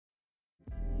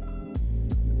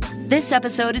This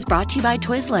episode is brought to you by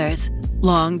Twizzlers.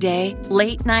 Long day,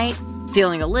 late night,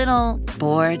 feeling a little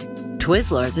bored?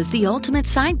 Twizzlers is the ultimate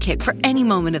sidekick for any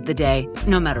moment of the day,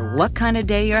 no matter what kind of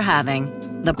day you're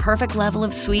having. The perfect level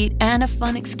of sweet and a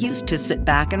fun excuse to sit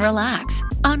back and relax.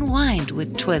 Unwind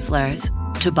with Twizzlers.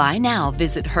 To buy now,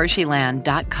 visit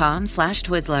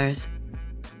Hersheyland.com/Twizzlers.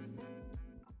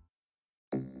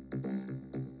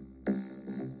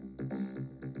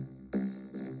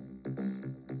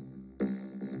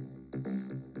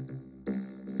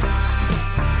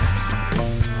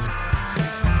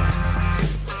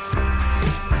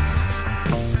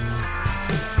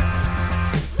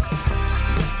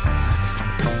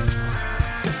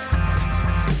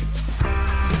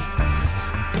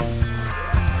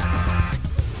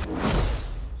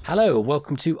 Hello, and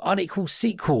welcome to Unequal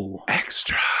Sequel.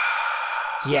 Extra.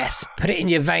 Yes, put it in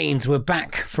your veins. We're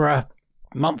back for a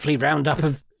monthly roundup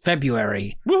of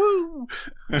February. Woo!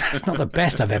 That's not the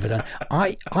best I've ever done.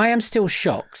 I am still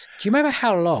shocked. Do you remember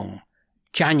how long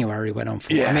January went on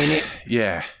for? Yeah. I mean,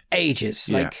 ages.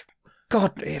 Yeah. Like,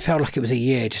 God, it felt like it was a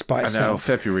year just by itself. I know,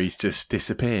 February's just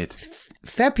disappeared.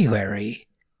 February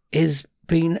has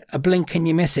been a blink and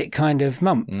you miss it kind of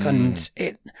month, and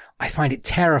I find it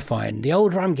terrifying. The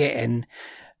older I'm getting,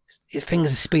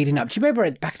 things are speeding up. Do you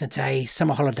remember back in the day,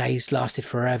 summer holidays lasted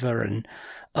forever, and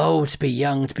to be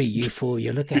young, to be youthful,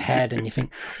 you look ahead and you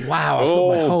think, wow, I've got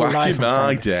my whole life back in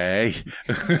my front. day,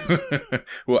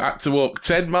 we had to walk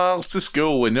 10 miles to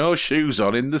school with no shoes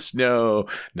on in the snow.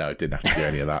 No, didn't have to do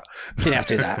any of that. Didn't have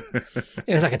to do that.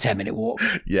 It was like a 10-minute walk.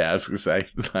 Yeah, I was going to say.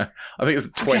 I think it was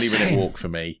a 20-minute walk for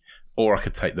me, or I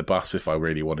could take the bus if I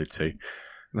really wanted to.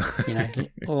 You know,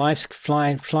 life's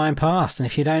flying past, and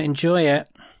if you don't enjoy it,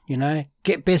 you know,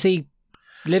 get busy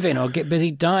living or get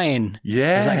busy dying. Yeah.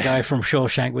 As that guy from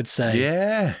Shawshank would say.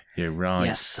 Yeah, you're right.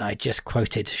 Yes, I just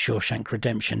quoted Shawshank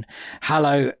Redemption.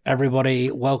 Hello,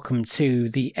 everybody. Welcome to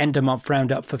the end of month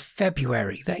roundup for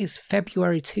February. That is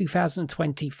February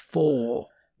 2024.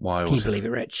 Wild. Can you believe it,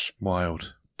 Rich?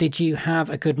 Wild. Did you have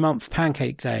a good month?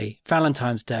 Pancake Day,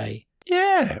 Valentine's Day.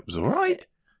 Yeah, it was all right.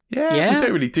 Yeah? We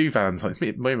don't really do Valentine's. Me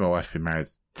and my wife have been married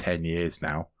 10 years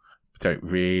now. We don't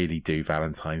really do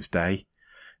Valentine's Day.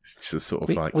 It's just sort of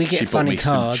we get she bought funny me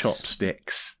cards. some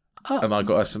chopsticks and I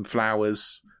got her some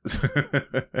flowers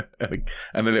and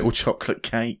a little chocolate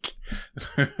cake.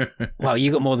 Well,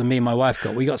 you got more than me and my wife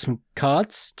got. We got some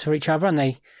cards to each other,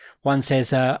 and one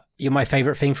says, you're my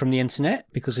favourite thing from the internet,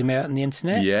 because we met on the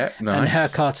internet. Yeah, nice. And her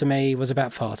card to me was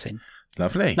about farting.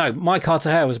 Lovely. No, my card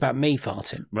to her was about me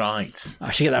farting. Right.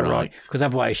 I should get that right, because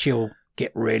otherwise she'll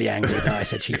get really angry that I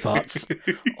said she farts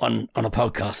on a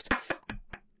podcast.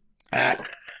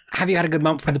 Have you had a good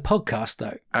month with the podcast,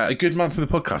 though? A good month for the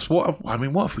podcast. What have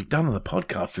we done on the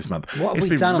podcast this month? What have it's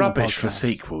we been done rubbish on the for podcast?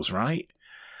 sequels, right?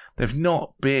 There've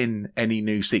not been any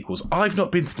new sequels. I've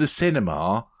not been to the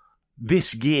cinema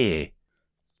this year.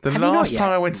 The Have you not last yet?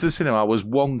 time I went to the cinema was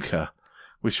Wonka,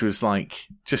 which was like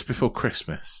just before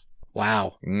Christmas.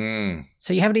 Wow.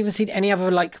 So you haven't even seen any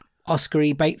other like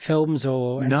Oscar-y bait films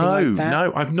or anything like that?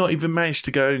 No, I've not even managed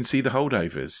to go and see The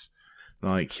Holdovers.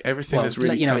 Like everything Well, is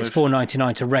really, you know, it's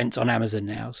 $4.99 to rent on Amazon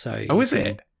now. So Oh, is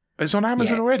it? It's on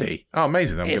Amazon already. Oh,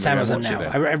 amazing! It's gonna Amazon watch now.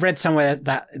 It then. I read somewhere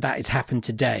that it's happened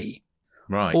today.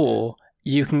 Right. Or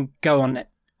you can go on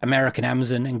American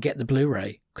Amazon and get the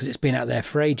Blu-ray because it's been out there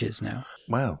for ages now.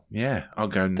 Well, yeah, I'll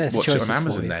go and There's watch it choices on for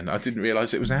Amazon you. then. I didn't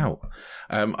realise it was out.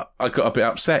 I got a bit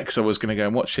upset because I was going to go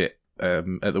and watch it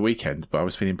at the weekend, but I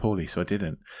was feeling poorly, so I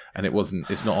didn't. And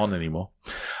it's not on anymore.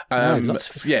 There's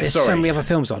sorry. so many other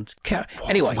films on.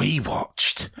 Anyway. We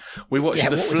watched Yeah, The what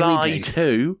did we Fly do?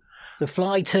 2. The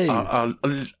Fly 2. Our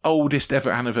oldest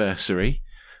ever anniversary.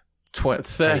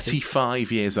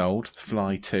 35 years old, The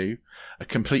Fly 2. A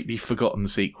completely forgotten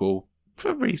sequel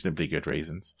for reasonably good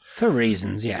reasons. For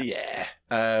reasons, yeah. Yeah.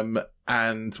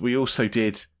 And we also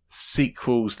did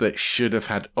sequels that should have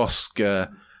had Oscar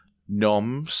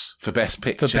noms for Best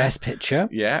Picture. For Best Picture.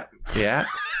 Yeah, yeah.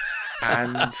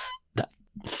 And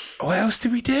what else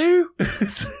did we do?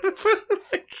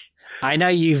 I know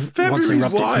you've once February's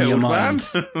erupted from your wild,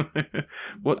 mind. man.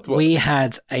 What? We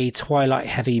had a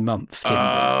Twilight-heavy month, didn't we?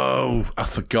 Oh, I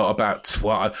forgot about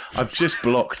Twilight. I've just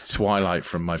blocked Twilight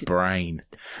from my brain.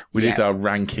 We did our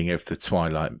ranking of the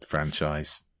Twilight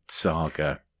franchise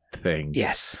saga thing.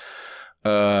 Yes.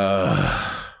 God.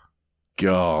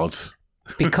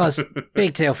 Because,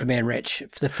 big deal for me and Rich,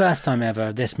 for the first time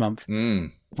ever this month,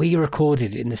 we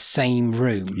recorded in the same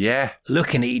room. Yeah.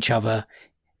 Looking at each other,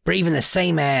 breathing the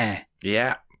same air.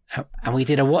 Yeah. And we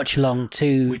did a watch along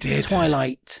to We did.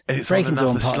 Twilight, And it's Breaking on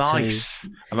Dawn Another Part 2. Slice.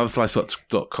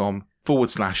 AnotherSlice.com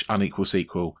 /unequal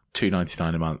sequel,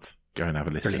 $2.99 a month. Go and have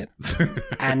a listen.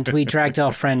 And we dragged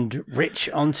our friend Rich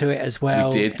onto it as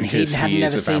well. We did, and because had he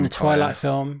is never a seen a vampire. Twilight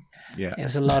film. Yeah. It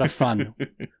was a lot of fun.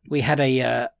 We had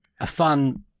a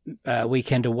fun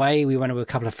weekend away. We went with a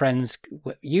couple of friends,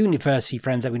 university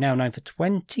friends that we now known for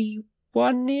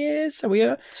 21 years. Are we in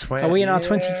our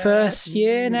 21st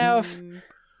year now?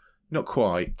 Not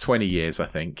quite. 20 years, I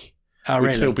think. Oh, We'd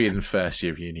really? still be in the first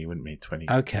year of uni, wouldn't we? 20.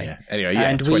 Okay. Yeah. Anyway, yeah,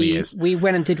 And 20 years. we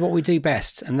went and did what we do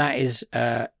best, and that is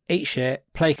eat shit,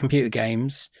 play computer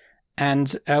games,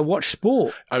 and watch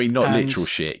sport. I mean, not and- literal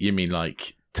shit. You mean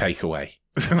like takeaway.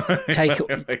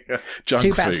 Junk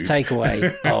Two bats food.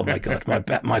 takeaway. Oh my god,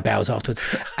 my bowels afterwards.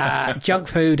 Junk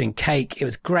food and cake. It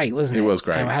was great, wasn't it? It was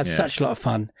great, And I had yeah. such a lot of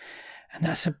fun. And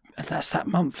that's that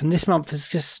month. And this month is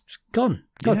just gone.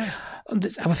 Yeah.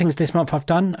 There's other things this month I've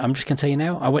done. I'm just going to tell you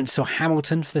now. I went and saw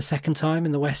Hamilton for the second time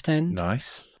in the West End.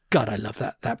 Nice. God, I love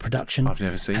that production. I've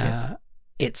never seen it.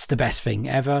 It's the best thing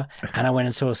ever. And I went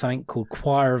and saw something called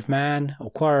Choir of Man or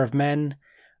Choir of Men.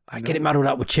 I get it muddled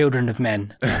up with Children of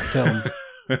Men, that film.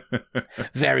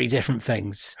 Very different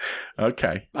things.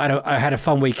 Okay. I had a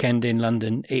fun weekend in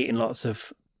London, eating lots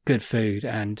of good food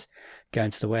and going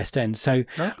to the West End. So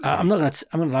I'm not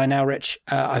gonna lie now, Rich.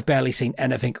 I've barely seen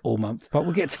anything all month, but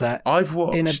we'll get to that. I've in a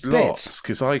watched bit. lots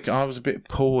because I was a bit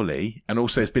poorly, and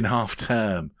also it's been half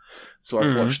term, so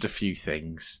I've watched a few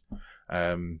things.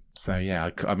 So yeah,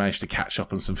 I managed to catch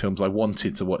up on some films I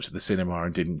wanted to watch at the cinema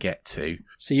and didn't get to.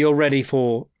 So you're ready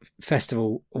for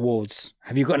festival awards?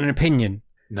 Have you got an opinion?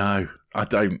 No, I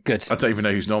don't. Good. I don't even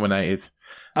know who's nominated.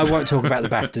 I won't talk about the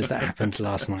BAFTAs that happened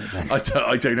last night then.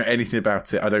 I don't know anything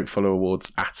about it. I don't follow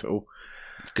awards at all.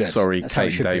 Good. Sorry, That's how it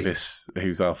Clayton should be. Davis,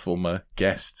 who's our former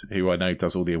guest, who I know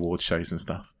does all the award shows and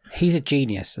stuff. He's a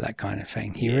genius at that kind of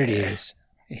thing. He really is.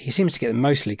 He seems to get them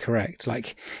mostly correct.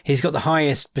 Like, he's got the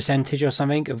highest percentage or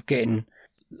something of getting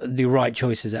the right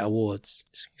choices at awards.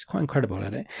 He's quite incredible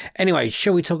at it. Anyway,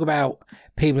 shall we talk about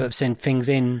people that have sent things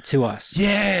in to us?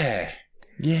 Yeah.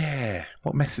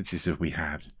 What messages have we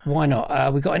had? Why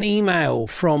not? We got an email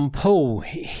from Paul.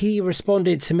 He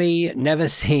responded to me never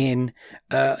seeing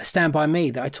Stand By Me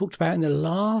that I talked about in the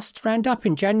last roundup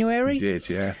in January. We did,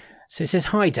 yeah. So it says,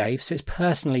 hi, Dave. So it's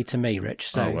personally to me, Rich.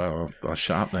 So Oh, well, I'll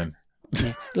shut up then.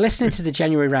 yeah. Listening to the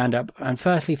January roundup, and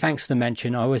firstly, thanks for the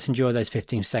mention. I always enjoy those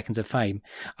 15 seconds of fame.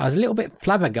 I was a little bit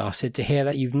flabbergasted to hear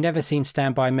that you've never seen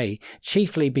Stand By Me,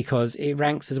 chiefly because it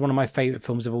ranks as one of my favourite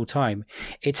films of all time.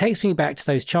 It takes me back to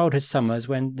those childhood summers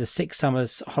when the 6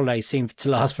 summers holiday seemed to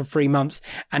last for 3 months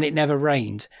and it never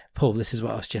rained. Paul, this is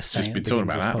what I was just saying. Just been at the talking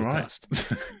beginning about of that,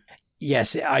 this right? podcast.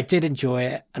 Yes, I did enjoy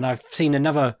it, and I've seen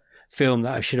another film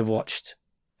that I should have watched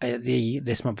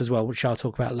this month as well, which I'll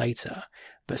talk about later.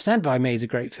 But Stand By Me is a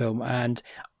great film, and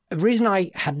the reason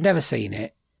I had never seen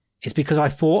it is because I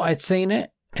thought I'd seen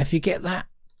it. If you get that,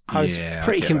 I was Yeah, I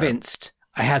pretty get convinced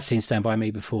I had seen Stand By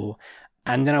Me before,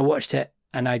 and then I watched it,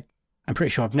 and I'm pretty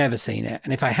sure I've never seen it,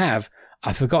 and if I have,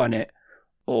 I've forgotten it,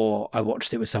 or I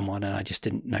watched it with someone and I just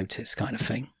didn't notice, kind of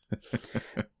thing.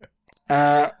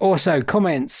 Also,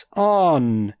 comments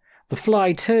on The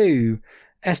Fly 2.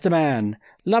 Esteban,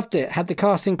 loved it. Had the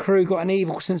cast and crew got an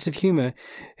evil sense of humour?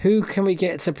 Who can we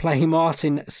get to play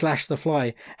Martin / The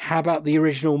Fly? How about the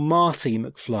original Marty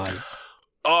McFly?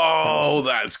 Oh,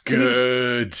 that's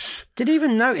good. Did you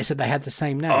even notice that they had the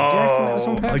same name? Do you reckon that was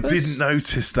on I purpose? didn't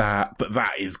notice that, but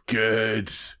that is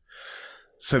good.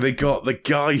 So they got the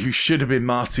guy who should have been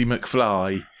Marty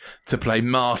McFly to play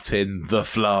Martin the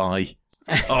Fly.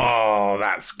 Oh,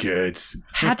 that's good.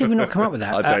 How did we not come up with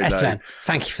that? I don't know. Esteban,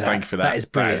 thank you for that. Thank you for that. That is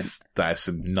brilliant. That is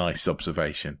some nice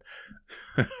observation.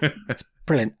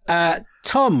 Brilliant.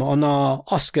 Tom, on our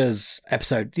Oscars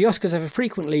episode, the Oscars have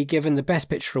frequently given the Best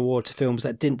Picture award to films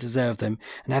that didn't deserve them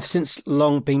and have since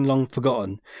been long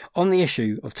forgotten. On the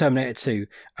issue of Terminator 2,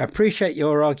 I appreciate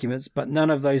your arguments, but none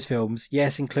of those films,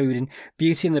 yes, including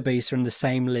Beauty and the Beast, are in the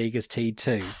same league as T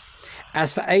 2.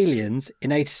 As for Aliens,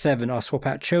 in 87, I'll swap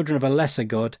out Children of a Lesser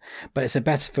God, but it's a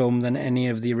better film than any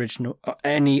of the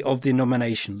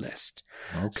nomination list.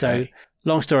 Okay. So,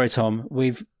 long story, Tom,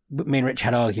 me and Rich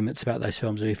had arguments about those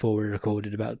films before we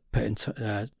recorded about putting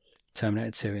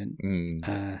Terminator 2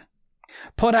 in.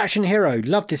 Pod Action Hero,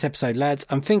 loved this episode, lads.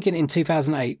 I'm thinking in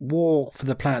 2008, War for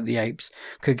the Planet of the Apes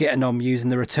could get a nom using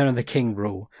the Return of the King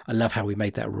rule. I love how we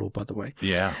made that rule, by the way.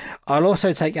 Yeah. I'll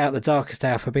also take out The Darkest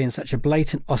Hour for being such a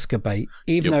blatant Oscar bait,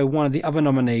 even though one of the other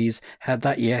nominees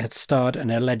that year had starred an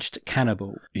alleged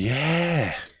cannibal.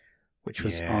 Yeah. Which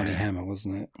was Arnie Hammer,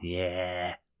 wasn't it?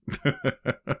 Yeah.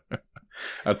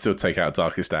 I'd still take out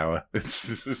Darkest Hour.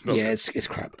 It's not. Yeah, it's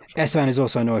crap. Esteban is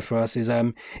also annoyed for us. Is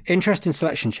interesting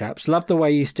selection, chaps. Love the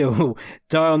way you still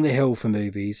die on the hill for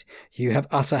movies you have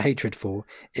utter hatred for.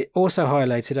 It also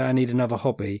highlighted I need another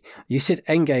hobby. You said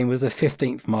Endgame was the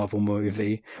 15th Marvel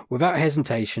movie. Without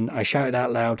hesitation, I shouted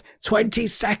out loud, 20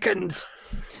 seconds!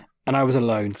 And I was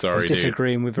alone. Sorry, I was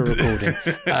disagreeing with the recording.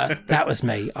 That was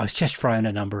me. I was just throwing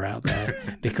a number out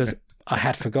there because I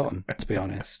had forgotten, to be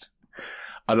honest.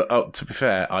 To be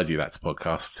fair, I do that to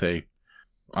podcasts too.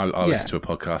 I listen to a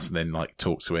podcast and then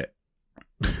talk to it.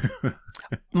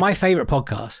 My favourite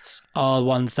podcasts are the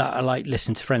ones that I like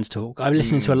listen to friends talk. I'm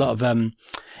listening to a lot of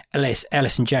Ellis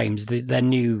and James,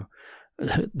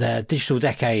 their Digital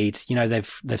Decade.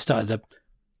 They've started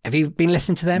Have you been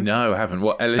listening to them? No, I haven't.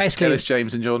 What, Ellis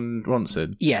James and John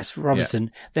Ronson? Yes, Robinson. Yeah.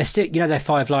 They're still, their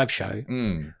 5 Live show.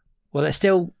 Mm. Well, they're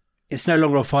still, it's no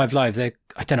longer on 5 Live. I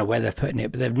don't know where they're putting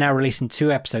it, but they're now releasing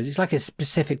 2 episodes. It's like a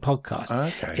specific podcast.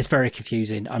 Okay. It's very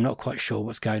confusing. I'm not quite sure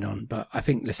what's going on, but I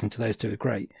think listening to those 2 are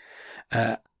great.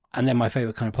 And then my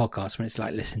favourite kind of podcast when it's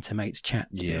like listening to mates chat,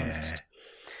 to be honest.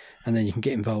 And then you can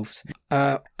get involved.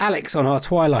 Alex on our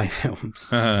Twilight films.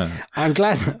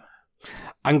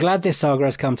 I'm glad this saga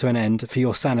has come to an end for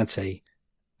your sanity.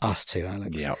 Us too,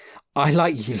 Alex. Yeah. I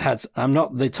like you lads. I'm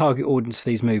not the target audience for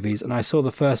these movies, and I saw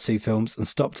the first 2 films and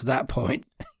stopped at that point.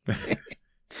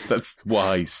 That's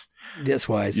wise. That's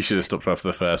wise. You should have stopped after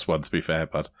the first one, to be fair,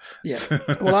 bud. Yeah.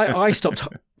 Well, I stopped.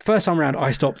 First time around,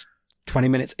 I stopped 20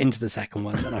 minutes into the second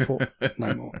one, and I thought,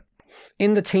 no more.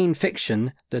 In the teen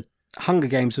fiction, the Hunger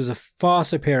Games was a far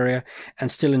superior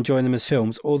and still enjoying them as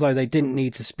films, although they didn't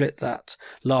need to split that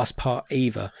last part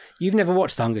either. You've never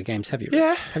watched the Hunger Games, have you?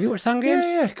 Yeah. Have you watched the Hunger Games?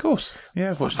 Yeah, of course.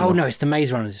 Yeah, I've watched them. Oh, no, it's the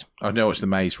Maze Runners. I've never watched the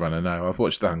Maze Runner, no. I've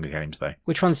watched the Hunger Games, though.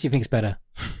 Which ones do you think's better?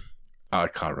 I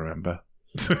can't remember.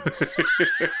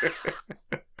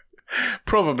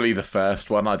 Probably the first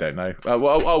one, I don't know.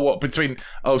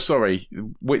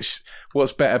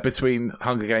 What's better between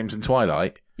Hunger Games and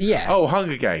Twilight? Yeah. Oh,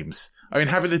 Hunger Games. I mean,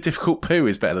 having a difficult poo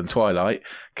is better than Twilight.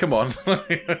 Come on.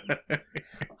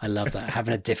 I love that,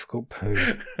 having a difficult poo.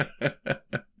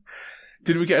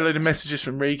 Didn't we get a load of messages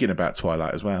from Regan about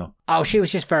Twilight as well? Oh, she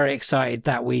was just very excited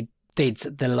that we did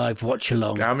the live watch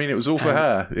along. I mean, it was all for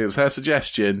her. It was her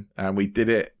suggestion, and we did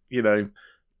it,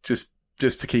 just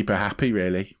to keep her happy,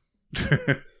 really.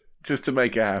 Just to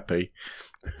make her happy.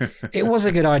 It was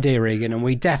a good idea, Regan, and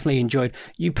we definitely enjoyed.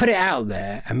 You put it out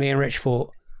there, and me and Rich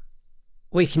thought,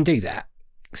 we can do that.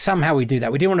 Somehow we do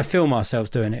that. We didn't want to film ourselves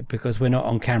doing it because we're not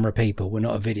on camera people. We're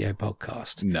not a video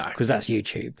podcast. No. Because that's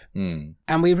YouTube. Mm.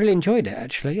 And we really enjoyed it,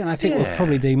 actually. And I think we'll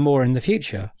probably do more in the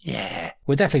future. Yeah.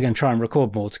 We're definitely going to try and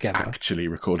record more together. Actually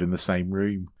record in the same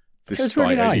room. Despite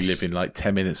really only nice. living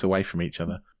 10 minutes away from each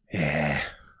other. Yeah.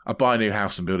 I'll buy a new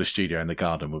house and build a studio in the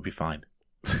garden. We'll be fine.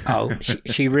 Oh,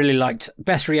 she really liked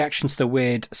best reaction to the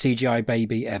weird CGI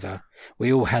baby ever.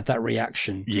 We all had that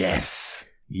reaction. Yes.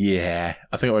 Yeah.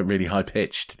 I think I went really high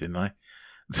pitched, didn't I?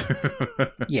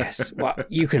 Yes. Well,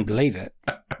 you can believe it.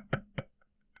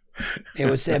 It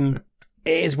was. It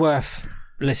is worth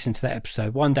listening to that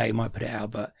episode. One day you might put it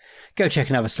out, but go check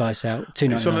Another Slice out.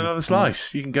 It's on Another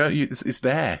Slice. You can go. It's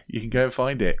there. You can go and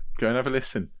find it. Go and have a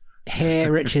listen.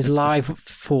 Hear Rich's live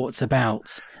thoughts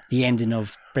about the ending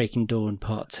of Breaking Dawn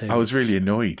Part 2. I was really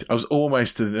annoyed. I was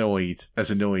almost annoyed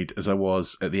as I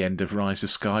was at the end of Rise of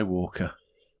Skywalker.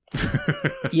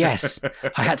 Yes,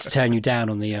 I had to turn you down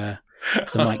on the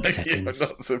mic settings. You're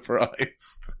not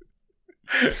surprised.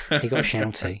 He got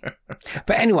shouty.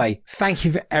 But anyway, thank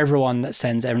you for everyone that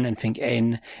sends anything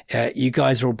in. You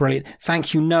guys are all brilliant.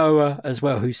 Thank you, Noah, as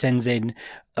well, who sends in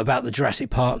about the Jurassic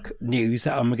Park news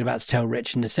that I'm about to tell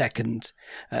Rich in a second.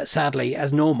 Sadly,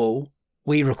 as normal,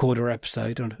 we record our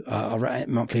episode on our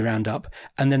monthly roundup,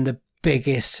 and then the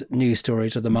biggest news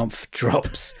stories of the month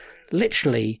drops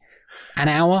literally an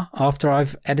hour after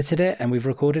I've edited it and we've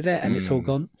recorded it, and it's all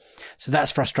gone. So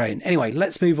that's frustrating. Anyway,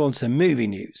 let's move on to movie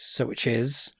news, which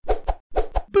is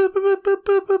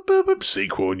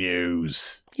sequel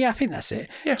news. Yeah, I think that's it.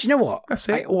 Yeah, do you know what? That's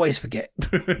it. I always forget.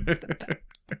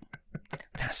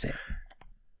 That's it.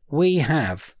 We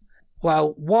have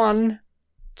 1,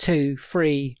 2,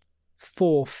 3,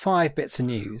 4, 5 bits of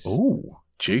news. Ooh,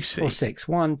 juicy. Or 6.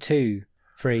 1, 2,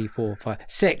 3, 4, 5,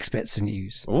 6 bits of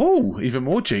news. Ooh, even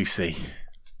more juicy.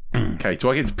 Okay, do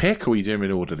I get to pick, or are you doing it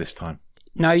in order this time?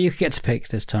 No, you get to pick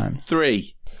this time.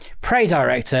 3. Prey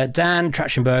director Dan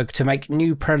Trachtenberg to make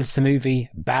new Predator movie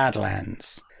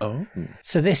Badlands. Oh.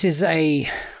 So this is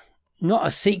not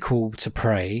a sequel to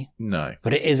Prey. No.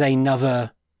 But it is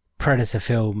another Predator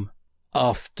film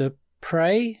after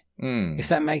Prey. if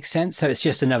that makes sense. So it's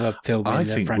just another film in I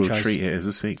the think franchise. we'll treat it as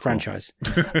a sequel. Franchise.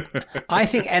 I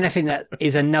think anything that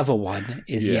is another one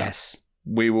is yes.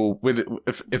 We will,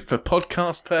 if for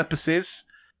podcast purposes,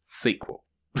 sequel.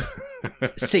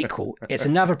 Sequel. It's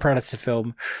another Predator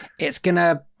film. It's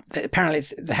gonna. Apparently,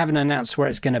 they haven't announced where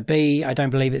it's going to be. I don't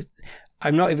believe it.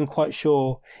 I'm not even quite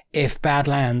sure if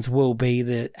Badlands will be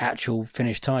the actual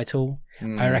finished title.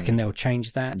 I reckon they'll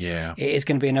change that. Yeah. It is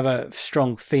going to be another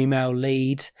strong female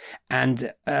lead,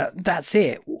 and that's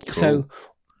it. Cool. So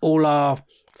all our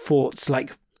thoughts,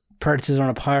 like Predators on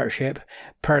a pirate ship,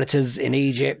 Predators in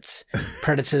Egypt,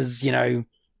 Predators, the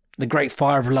Great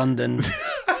Fire of London,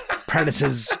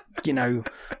 Predators,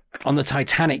 on the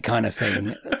Titanic kind of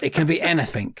thing. It can be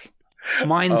anything.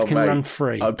 Minds can run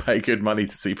free. I'd pay good money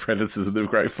to see Predators in the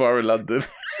Great Fire of London.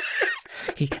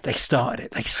 They started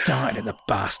it. The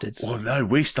bastards. Well, no,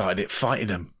 we started it fighting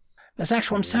them. That's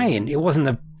actually what I'm saying. It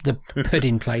wasn't the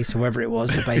pudding place or wherever it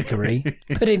was, the bakery.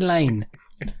 Pudding Lane.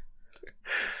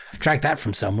 I've dragged that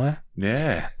from somewhere.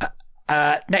 Yeah.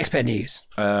 Next bit of news.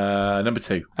 Number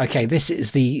 2. Okay, this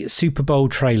is the Super Bowl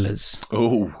trailers.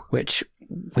 Oh. Which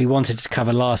we wanted to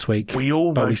cover last week. We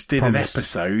almost did an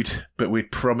episode, but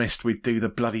we'd promised we'd do the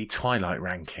bloody Twilight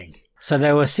ranking. So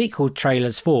there were sequel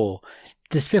trailers for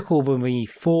Despicable Me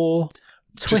 4,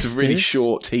 Twisters. Just a really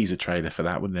short teaser trailer for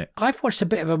that, wasn't it? I've watched a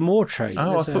bit of a more trailer.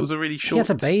 Oh, I thought it was a really short... He has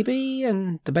a baby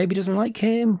and the baby doesn't like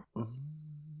him.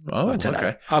 Oh,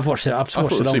 okay. I've watched it. I've watched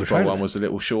the longer Super Bowl one was a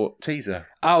little short teaser.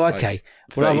 Oh, okay.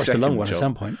 Like I watched the long one at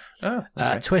some point. Oh,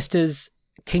 okay. Twisters,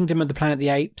 Kingdom of the Planet of the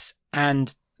Apes,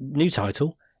 and new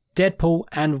title, Deadpool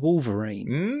and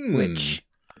Wolverine, which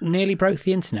nearly broke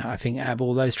the internet, I think, out of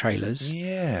all those trailers.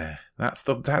 Yeah, that's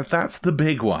the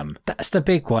big one. That's the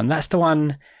big one. That's the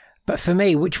one. But for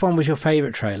me, which one was your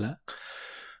favourite trailer?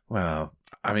 Well,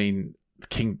 I mean, the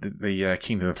Kingdom of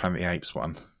the Planet of the Apes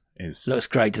one looks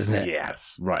great, doesn't it? Yeah,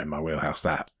 it's right in my wheelhouse.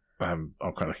 That I'm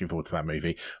quite looking forward to that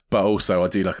movie. But also, I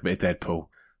do like a bit of Deadpool.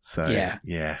 So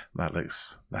yeah, that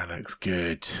looks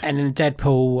good. And in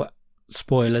Deadpool,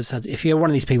 spoilers. If you're one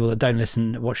of these people that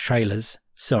don't watch trailers,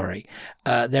 sorry.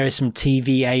 There is some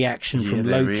TVA action from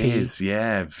Loki. There is,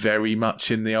 yeah, very much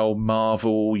in the old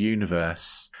Marvel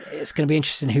universe. It's going to be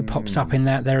interesting who pops up in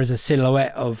that. There is a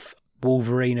silhouette of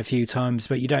Wolverine a few times,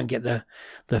 but you don't get the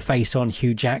face on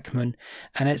Hugh Jackman.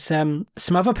 And it's some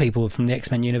other people from the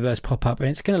X-Men universe pop up, and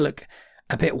it's going to look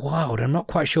a bit wild. I'm not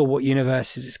quite sure what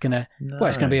universe it's going to... No. Well,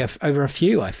 it's going to be over a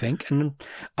few, I think. And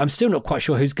I'm still not quite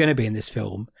sure who's going to be in this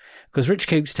film. Because Rich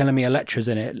Coop's telling me Elektra's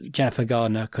in it, Jennifer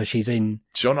Gardner, because she's in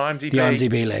the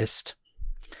IMDb list.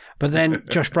 But then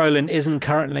Josh Brolin isn't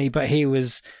currently, but he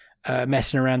was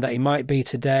messing around that he might be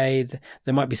today.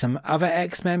 There might be some other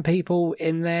X-Men people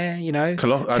in there,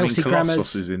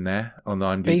 Colossus is in there on the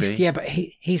IMDb. Beast, yeah, but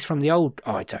he's from the old...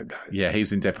 Oh, I don't know. Yeah,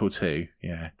 he's in Deadpool 2,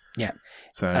 yeah. Yeah.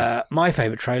 So my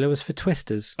favourite trailer was for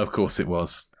Twisters. Of course it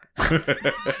was.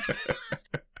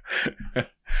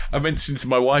 I mentioned to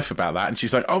my wife about that, and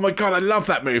she's like, "Oh my god, I love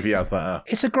that movie." I was like, "Oh."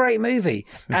 It's a great movie,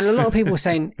 and a lot of people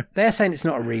they're saying it's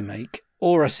not a remake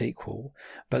or a sequel,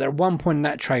 but at one point in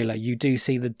that trailer, you do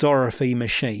see the Dorothy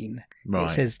machine.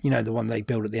 Right. It says, the one they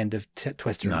build at the end of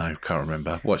Twister. No, can't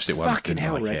remember. Watched it once. Fucking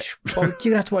hell, Rich. Well, you're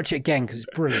gonna have to watch it again because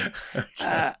it's brilliant.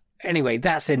 Okay. Anyway,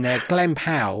 that's in there. Glenn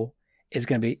Powell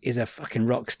is a fucking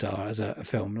rock star as a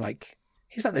film. Like,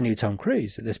 he's like the new Tom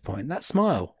Cruise at this point. That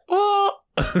smile. What?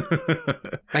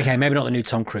 Okay, maybe not the new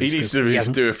Tom Cruise. He needs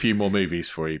to do a few more movies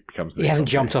before he becomes the new He hasn't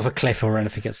Tom jumped off a cliff or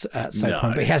anything at some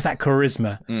point, but he has that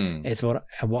charisma, is what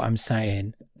I'm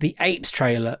saying. The Apes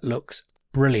trailer looks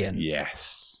brilliant.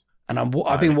 Yes. And I've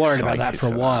been worried about that for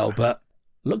a while, but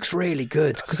looks really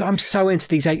good. Because I'm so into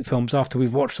these Ape films after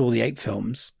we've watched all the Ape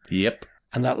films. Yep.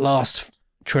 And that last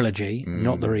trilogy,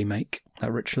 not the remake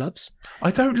that Rich loves.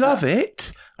 I don't love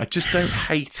it. I just don't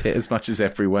hate it as much as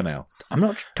everyone else.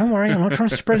 Don't worry, I'm not trying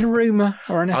to spread a rumour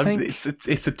or anything. It's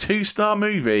a 2-star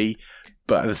movie,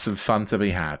 but there's some fun to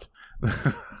be had.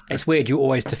 It's weird, you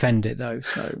always defend it though,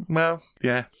 so. Well,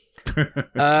 yeah.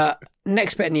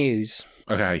 Next bit of news.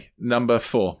 Okay, number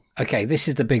 4. Okay, this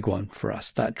is the big one for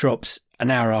us. That drops an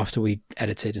hour after we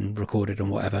edited and recorded and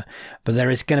whatever. But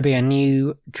there is going to be a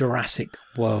new Jurassic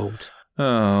World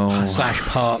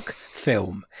 /park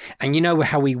film. And you know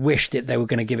how we wished they were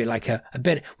going to give it like a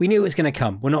bit. We knew it was going to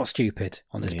come. We're not stupid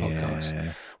on this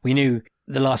podcast. We knew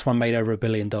the last one made over $1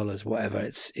 billion, whatever.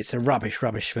 It's a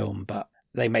rubbish film, but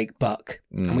they make buck.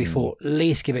 And we thought, at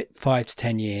least give it 5 to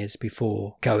 10 years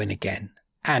before going again.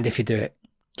 And if you do it,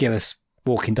 give us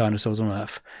Walking Dinosaurs on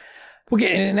Earth. We're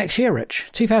getting it next year, Rich.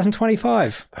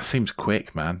 2025. That seems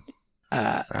quick, man.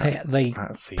 They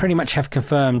pretty much have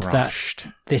confirmed rushed.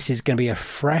 that this is going to be a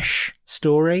fresh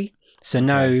story. So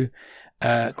no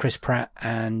Chris Pratt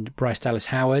and Bryce Dallas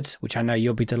Howard, which I know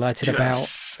you'll be delighted about.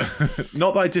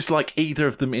 Not that I dislike either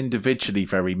of them individually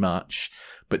very much,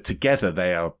 but together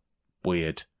they are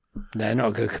weird. They're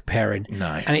not good comparing.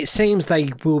 No. And it seems they're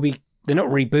not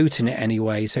rebooting it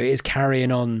anyway, so it is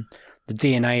carrying on the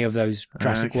DNA of those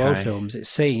Jurassic World films, it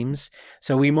seems.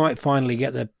 So we might finally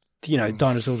get the,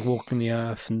 dinosaurs walking the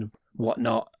earth and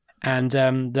whatnot. And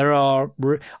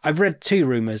I've read 2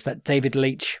 rumours that David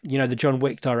Leitch, the John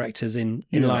Wick directors in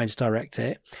line to direct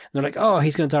it. And they're like, oh,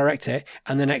 he's going to direct it.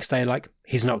 And the next day, like,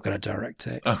 he's not going to direct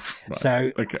it. Oh, right.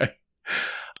 So, okay.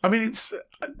 I mean,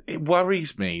 it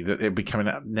worries me that it'll be coming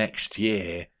out next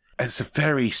year. It's a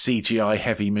very CGI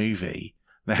heavy movie.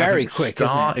 They very haven't quick,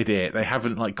 started it. They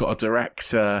haven't got a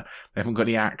director. They haven't got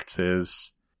any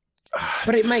actors.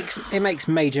 But it makes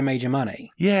major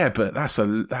money. Yeah, but that's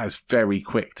very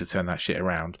quick to turn that shit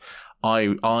around.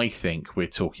 I think we're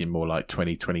talking more like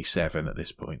 2027 at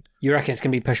this point. You reckon it's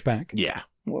going to be pushed back? Yeah.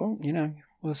 Well,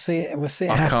 we'll see it. We'll see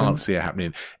it. I can't see it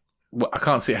happening. Well, I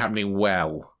can't see it happening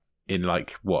well in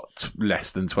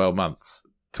less than 12 months.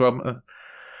 12 months.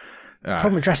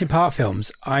 Problem with Jurassic Park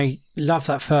films, I love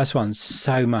that first one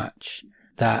so much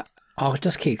that I'll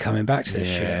just keep coming back to this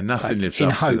shit. Yeah, nothing lives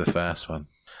up to the first one.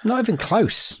 Not even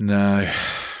close. No.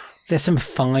 There's some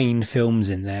fine films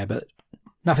in there, but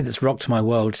nothing that's rocked my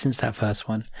world since that first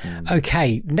one.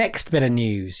 Okay, next bit of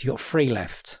news. You got 3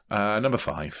 left. Number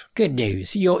 5. Good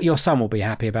news. Your son will be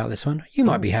happy about this one. You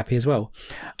might be happy as well.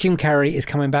 Jim Carrey is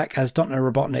coming back as Dr.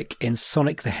 Robotnik in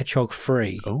Sonic the Hedgehog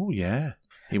 3. Oh, yeah.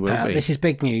 He will be. This is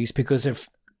big news because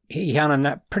he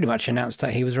pretty much announced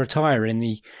that he was retiring in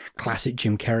the classic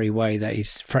Jim Carrey way that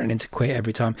he's threatening to quit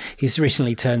every time. He's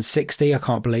recently turned 60. I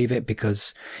can't believe it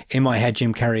because in my head,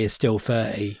 Jim Carrey is still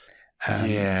 30.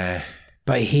 Yeah.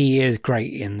 But he is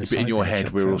great in the Sonic in your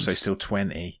head, we're films. also still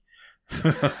 20.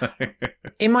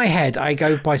 In my head, I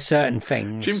go by certain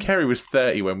things. Jim Carrey was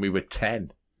 30 when we were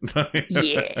 10.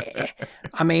 Yeah.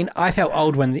 I mean, I felt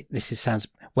old when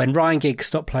when Ryan Giggs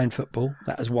stopped playing football.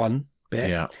 That was one bit.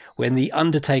 Yeah. When The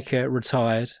Undertaker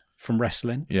retired from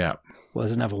wrestling. Yeah.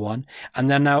 Was another one. And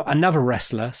then now another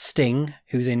wrestler, Sting,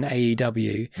 who's in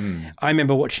AEW. I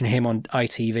remember watching him on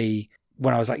ITV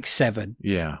when I was like 7.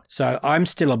 Yeah. So I'm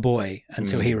still a boy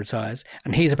until he retires.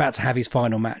 And he's about to have his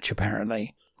final match,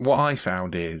 apparently. What I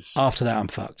found is... After that, I'm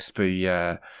fucked.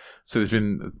 So there's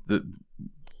been...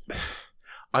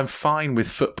 I'm fine with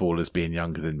footballers being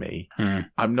younger than me.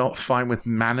 I'm not fine with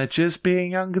managers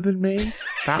being younger than me.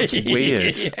 That's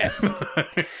weird.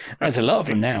 There's a lot of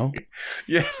them now.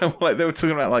 Yeah, like they were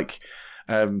talking about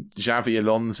Xavi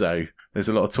Alonso. There's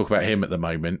a lot of talk about him at the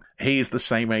moment. He's the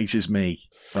same age as me.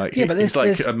 But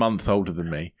he's a month older than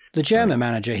me. The German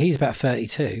manager, he's about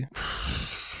 32.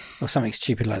 Or something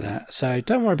stupid like that. So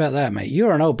don't worry about that, mate.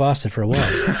 You're an old bastard for a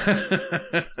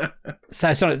while.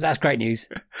 So that's great news.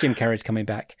 Jim Carrey's coming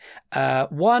back.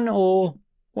 1 or...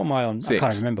 What am I on? 6. I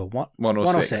can't remember. 1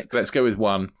 or 6. Let's go with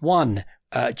 1. 1.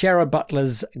 Gerard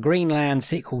Butler's Greenland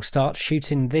sequel starts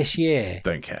shooting this year.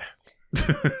 Don't care.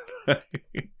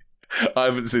 I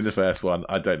haven't seen the first one.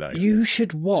 I don't know. You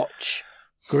should watch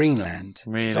Greenland.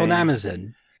 Really? It's on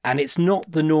Amazon. And it's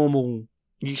not the normal...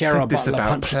 You Gerard said this Butler about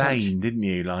punch Plane, didn't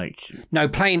you? No,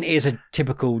 Plane is a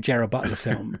typical Gerard Butler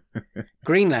film.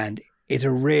 Greenland is a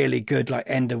really good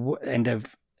end of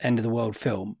the world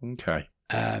film. Okay.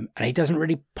 And he doesn't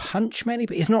really punch many,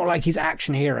 but he's not like his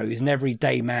action hero. He's an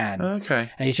everyday man.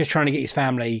 Okay. And he's just trying to get his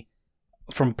family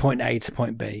from point A to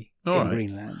point B in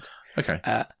Greenland. Okay.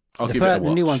 I'll give it a watch.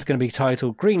 The new one's going to be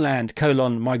titled Greenland: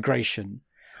 Migration.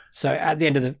 So at the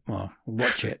end of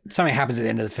watch it. Something happens at the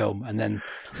end of the film, and then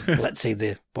let's see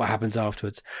what happens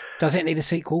afterwards. Does it need a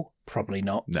sequel? Probably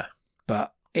not. No.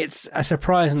 But it's a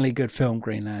surprisingly good film,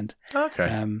 Greenland. Okay.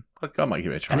 I might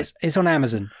give it a try. And it's on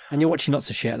Amazon, and you're watching lots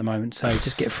of shit at the moment, so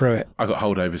just get through it. I've got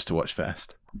holdovers to watch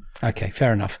first. Okay,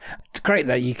 fair enough. It's great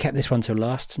that you kept this one till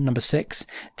last. Number 6.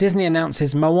 Disney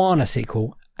announces Moana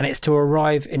sequel, and it's to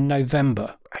arrive in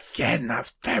November. Again,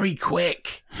 that's very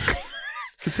quick.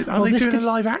 Are they doing a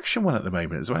live action one at the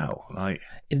moment as well?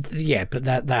 Yeah, but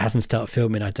that hasn't started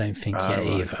filming, I don't think, yet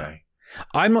either. Okay.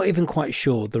 I'm not even quite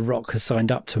sure The Rock has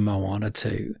signed up to Moana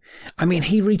 2. I mean,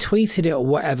 he retweeted it or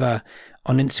whatever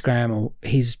on Instagram,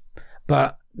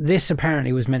 but this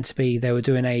apparently was meant to be, they were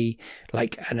doing a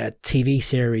TV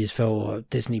series for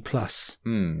Disney Plus,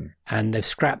 and they've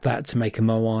scrapped that to make a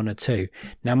Moana 2.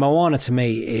 Now, Moana to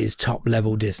me is top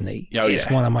level Disney. It's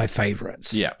one of my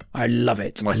favourites. Yeah, I love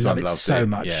it. My son loves it so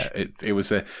much. Yeah, it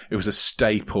was a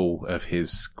staple of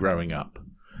his growing up.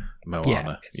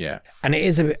 Moana. Yeah. And it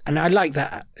is a bit, and I like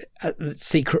that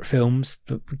secret films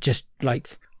that just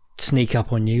like sneak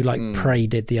up on you, like Prey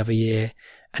did the other year.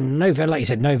 And November, like you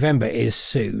said, November is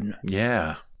soon.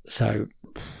 Yeah. So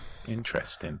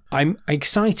interesting. I'm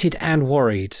excited and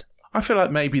worried. I feel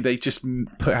like maybe they just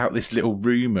put out this little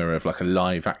rumour of like a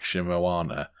live action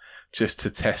Moana just to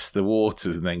test the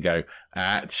waters and then go,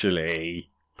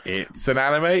 actually, it's an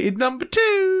animated number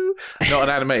 2. Not an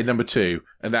animated number 2,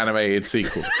 an animated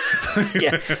sequel.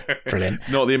 Yeah, brilliant. It's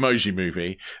not the Emoji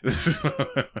Movie.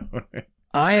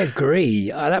 I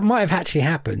agree. That might have actually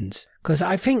happened. Because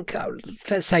I think,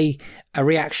 let's say, a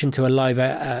reaction to a live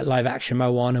action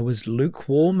Moana was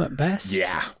lukewarm at best.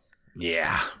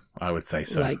 Yeah, I would say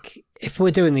so. Like, if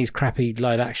we're doing these crappy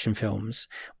live action films,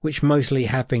 which mostly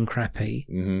have been crappy,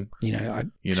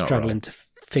 I'm struggling to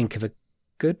think of a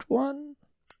good one.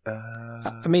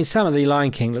 I mean, some of the Lion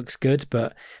King looks good,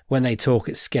 but when they talk,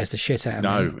 it scares the shit out of me.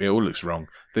 No, it all looks wrong.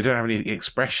 They don't have any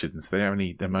expressions. They don't have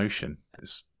any emotion.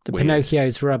 It's weird.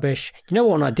 Pinocchio's rubbish. You know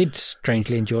what one I did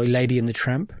strangely enjoy? Lady and the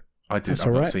Tramp. I did.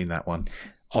 I've not seen that one.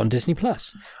 On Disney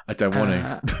Plus. I don't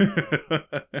want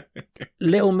to.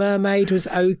 Little Mermaid was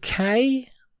okay.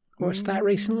 Watched that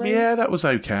recently. Yeah, that was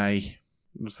okay.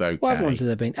 It was okay. What other ones have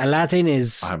there been? Aladdin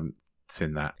is... I haven't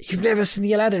seen that. You've never seen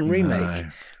the Aladdin remake? No.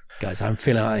 Guys, I'm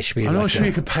feeling like I should be... I'm not sure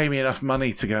you could pay me enough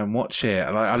money to go and watch it.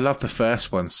 I love the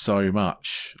first one so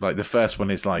much. Like, the first one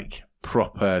is like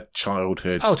proper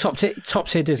childhood. Oh, top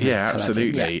tier Disney. Yeah,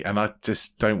 absolutely. Yeah. And I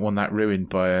just don't want that ruined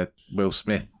by a Will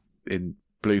Smith in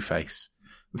Blueface.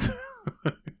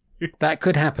 That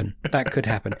could happen.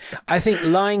 I think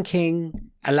Lion King,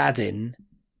 Aladdin,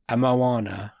 and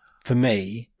Moana, for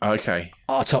me,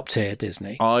 are top tier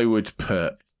Disney. I would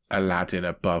put Aladdin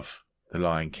above The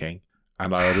Lion King,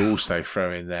 and I would also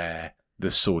throw in there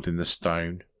The Sword in the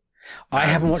Stone. I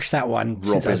haven't watched that one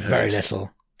since I was very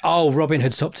little. Oh, Robin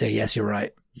Hood's top tier. Yes, you're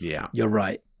right. Yeah. You're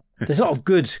right. There's a lot of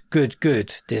good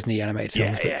Disney animated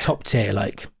films, but top tier,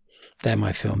 like, they're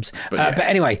my films. But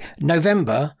anyway,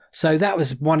 November. So that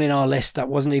was one in our list that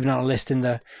wasn't even on our list in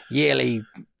the yearly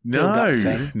build-up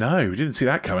thing. No, we didn't see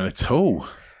that coming at all.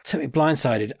 Took me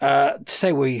blindsided. To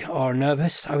say we are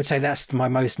nervous, I would say that's my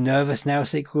most nervous now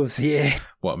sequel of the year.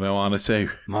 What, Moana 2?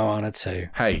 Moana 2.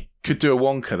 Hey, could do a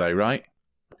Wonka though, right?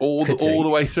 All the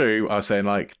way through, I was saying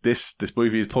like this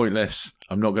movie is pointless.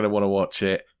 I'm not going to want to watch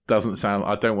it. Doesn't sound.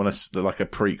 I don't want to like a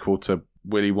prequel to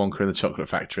Willy Wonka and the Chocolate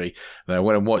Factory. And I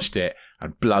went and watched it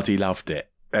and bloody loved it.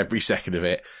 Every second of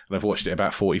it, and I've watched it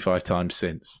about 45 times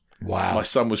since. Wow. My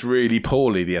son was really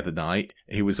poorly the other night.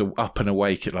 He was up and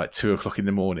awake at like 2 o'clock in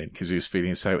the morning because he was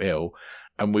feeling so ill.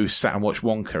 And we sat and watched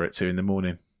Wonka at 2 in the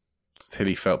morning till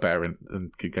he felt better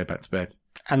and could go back to bed.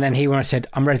 And then he went and said,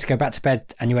 I'm ready to go back to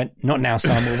bed. And you went, not now,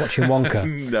 son, we're watching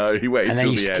Wonka. No, he waited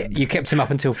till the end. You kept him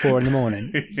up until 4 in the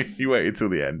morning. He waited till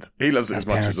the end. He loves it as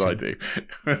much as I do.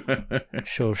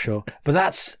 Sure.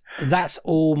 But that's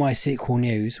all my sequel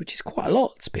news, which is quite a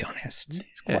lot, to be honest.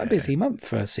 It's quite a busy month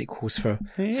for sequels for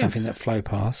something that flow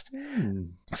past.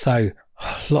 So,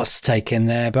 lots to take in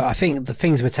there. But I think the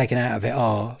things we're taking out of it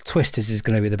are Twisters is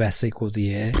going to be the best sequel of the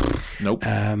year. Nope.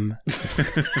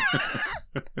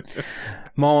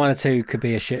 Moana 2 could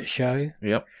be a shit show.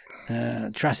 Yep.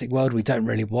 Jurassic World we don't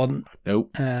really want.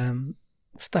 Nope.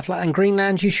 Stuff like that. And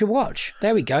Greenland you should watch.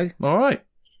 There we go. All right.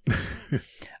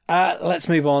 Let's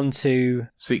move on to...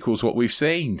 Sequels, what we've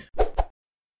seen.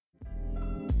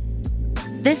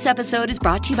 This episode is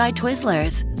brought to you by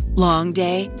Twizzlers. Long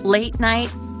day, late night,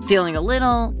 feeling a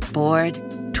little bored?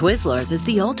 Twizzlers is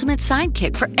the ultimate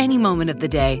sidekick for any moment of the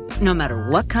day, no matter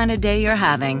what kind of day you're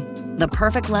having. The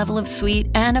perfect level of sweet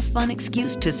and a fun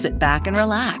excuse to sit back and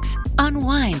relax.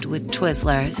 Unwind with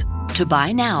Twizzlers. To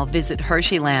buy now, visit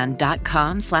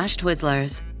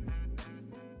Hersheyland.com/Twizzlers.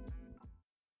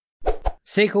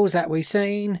 Sequels that we've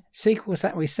seen. Na, sequels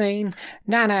that we've seen.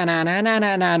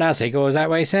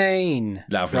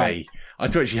 Lovely. Right. I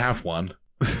do actually have one.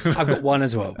 I've got one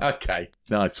as well. Okay,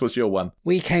 nice. What's your one?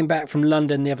 We came back from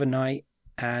London the other night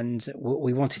and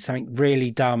we wanted something really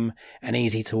dumb and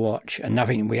easy to watch and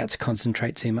nothing we had to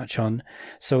concentrate too much on.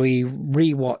 So we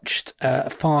rewatched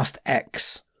Fast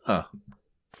X. Huh.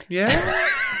 Yeah?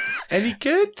 Any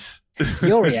good?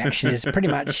 Your reaction is pretty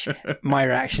much my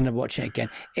reaction of watching it again.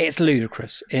 It's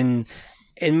ludicrous in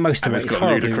most of it. It's got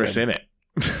ludicrous in it.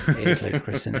 It is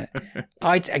ludicrous in it.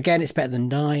 Again, it's better than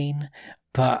 9,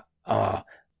 but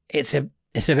it's a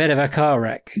bit of a car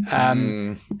wreck.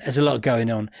 There's a lot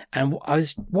going on, and I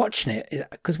was watching it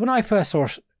because when I first saw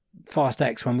Fast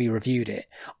X when we reviewed it,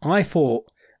 I thought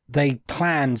they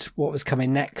planned what was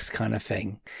coming next, kind of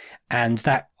thing, and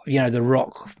that the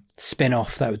Rock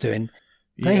spin-off that we're doing.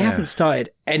 They haven't started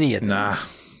any of them.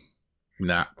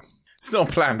 Nah. It's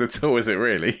not planned at all, is it,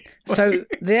 really? So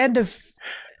the end of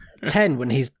 10,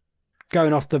 when he's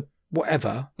going off the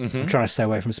whatever, I'm trying to stay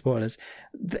away from spoilers,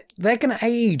 they're going to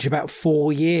age about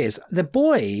 4 years. The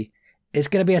boy is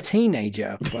going to be a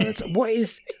teenager.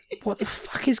 What the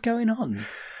fuck is going on?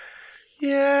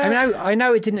 Yeah. I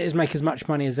know it didn't make as much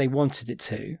money as they wanted it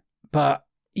to, but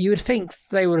you would think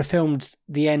they would have filmed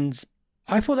the ends.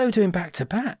 I thought they were doing back to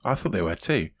back. I thought they were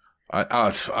too.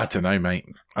 I don't know, mate.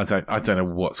 I don't know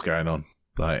what's going on.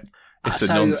 Like, it's a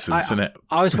nonsense, isn't it?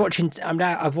 I was watching.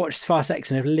 I've watched Fast X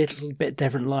in a little bit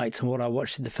different light than what I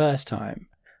watched it the first time,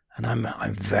 and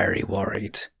I'm very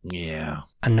worried. Yeah,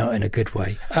 and not in a good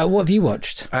way. What have you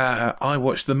watched? I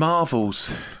watched The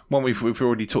Marvels. One we've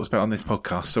already talked about on this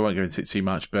podcast, so I won't go into it too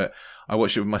much. But I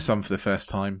watched it with my son for the first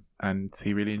time, and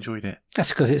he really enjoyed it. That's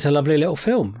because it's a lovely little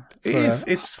film. It is.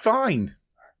 It's fine.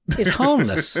 It's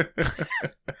harmless.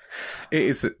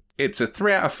 It's a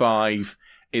 3 out of 5.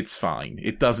 It's fine.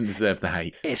 It doesn't deserve the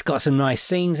hate. It's got some nice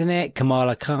scenes in it.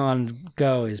 Kamala Khan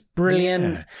girl is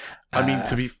brilliant. Yeah. I mean,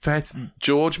 to be fair to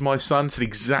George, my son said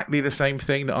exactly the same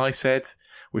thing that I said,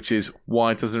 which is,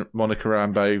 why doesn't Monica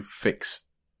Rambeau fix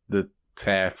the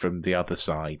tear from the other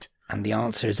side? And the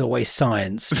answer is always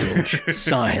science, George.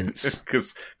 Science.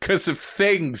 Because of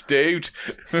things, dude.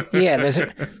 Yeah,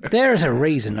 there is a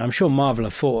reason. I'm sure Marvel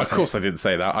have thought. Of course I didn't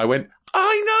say that. I went,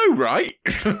 I know, right?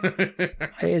 It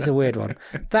is a weird one.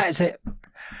 That's it.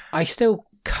 I still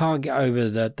can't get over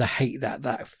the hate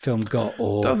that film got.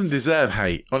 Or doesn't deserve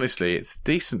hate. Honestly, it's a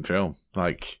decent film.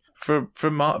 Like, for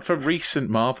recent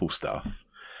Marvel stuff,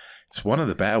 it's one of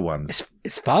the better ones.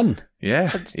 It's fun.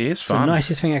 Yeah, it is fun. It's the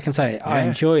nicest thing I can say. Yeah. I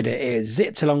enjoyed it. It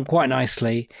zipped along quite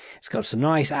nicely. It's got some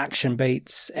nice action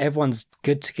beats. Everyone's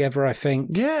good together, I think.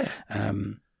 Yeah. As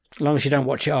long as you don't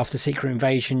watch it after Secret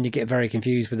Invasion, you get very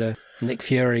confused with the Nick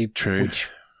Fury. True. Which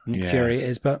Nick Fury it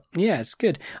is. But yeah, it's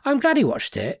good. I'm glad he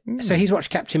watched it. So he's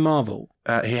watched Captain Marvel.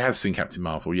 He has seen Captain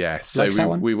Marvel, yeah.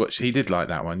 So we watched. He did like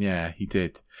that one, yeah. He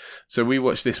did. So we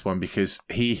watched this one because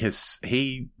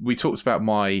we talked about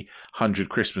my 100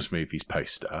 Christmas movies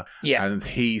poster, and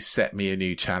he set me a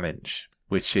new challenge,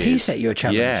 which is he set you a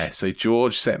challenge. Yeah. So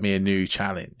George set me a new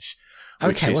challenge,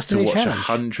 which is to watch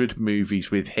 100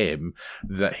 movies with him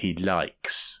that he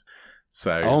likes.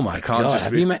 So oh my God.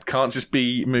 Can't just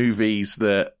be movies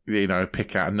that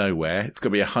pick out of nowhere. It's got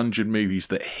to be 100 movies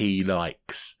that he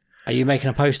likes. Are you making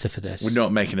a poster for this? We're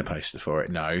not making a poster for it,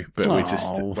 no. But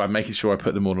I'm making sure I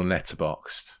put them all on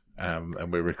Letterboxd,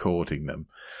 and we're recording them.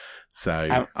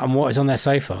 So, and what is on there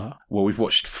so far? Well, we've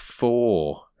watched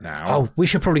 4 now. Oh, we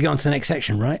should probably get on to the next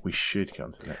section, right? We should get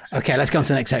on to the next section. Okay, let's go on to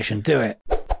the next section. Do it.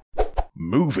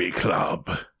 Movie Club.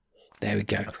 There we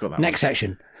go. I've got that next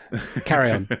section.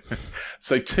 Carry on.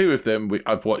 So 2 of them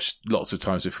I've watched lots of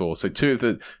times before. So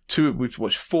 2 we've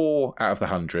watched 4 out of the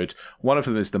 100. One of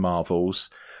them is The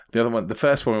Marvels. The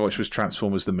first one we watched was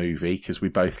Transformers the movie because we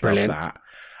both love that.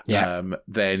 Yeah.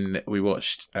 Then we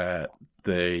watched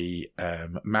the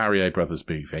Mario Brothers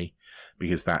movie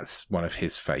because that's one of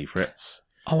his favourites.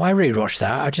 Oh, I rewatched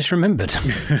that. I just remembered.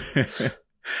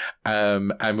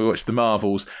 And we watched The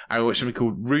Marvels, and we watched something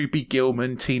called Ruby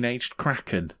Gillman Teenage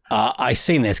Kraken. I've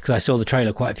seen this because I saw the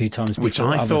trailer quite a few times before. Which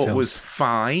I thought was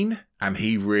fine, and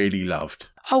he really loved.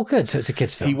 Oh, good. So it's a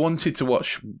kid's film. He wanted to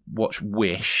watch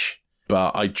Wish,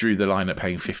 but I drew the line at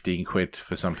paying 15 quid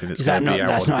for something that's going to be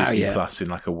out on Disney Plus in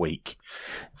like a week.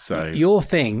 So your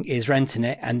thing is renting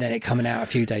it and then it coming out a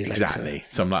few days later. Exactly.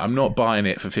 So I'm like, I'm not buying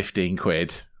it for 15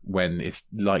 quid when it's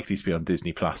likely to be on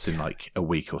Disney Plus in like a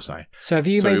week or so. So have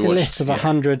you made the list of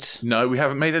 100? No, we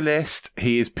haven't made a list.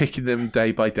 He is picking them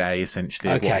day by day,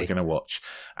 essentially, of what we're going to watch.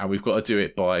 And we've got to do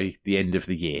it by the end of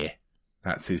the year.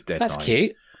 That's his deadline. That's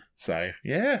cute. So,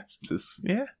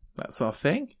 that's our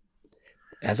thing.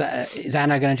 Is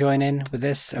Anna going to join in with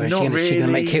this? Or is not she going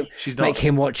really. to make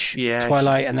him watch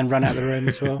Twilight and then run out of the room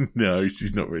as well? No,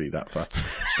 she's not really that fussed.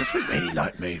 She doesn't really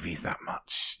like movies that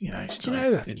much.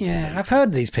 I've heard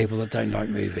of these people that don't like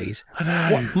movies. I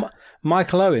know.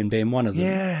 Michael Owen being one of them.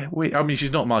 Yeah. I mean,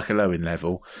 she's not Michael Owen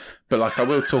level, but like I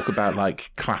will talk about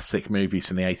like classic movies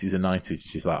from the 80s and 90s.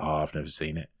 She's like, oh, I've never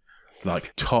seen it.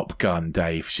 Like Top Gun,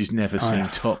 Dave. She's never seen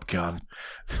Top Gun.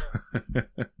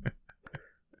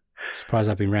 Surprised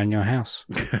I've been round your house.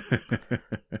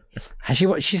 Has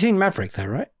she's seen Maverick though,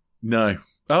 right? No.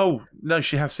 Oh, no,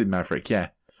 she has seen Maverick, yeah.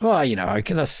 Well,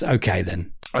 that's okay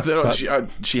then. I thought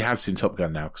she has seen Top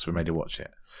Gun now because we made her watch it.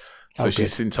 So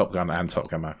she's seen Top Gun and Top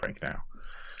Gun Maverick now.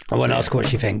 I won't ask what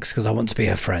she thinks because I want to be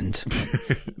her friend.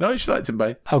 No, she liked them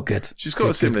both. Oh, good. She's got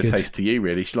a similar taste to you,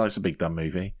 really. She likes a big dumb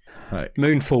movie. Right.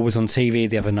 Moonfall was on TV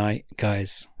the other night,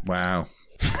 guys. Wow.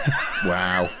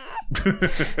 Wow.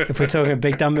 If we're talking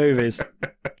big dumb movies.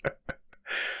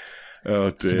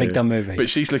 Oh dear. It's a big dumb movie. But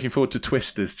she's looking forward to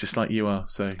Twisters, just like you are.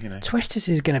 So Twisters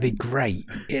is going to be great.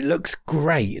 It looks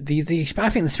great. I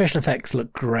think the special effects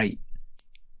look great.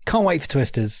 Can't wait for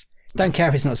Twisters. Don't care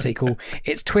if it's not a sequel.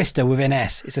 It's Twister with an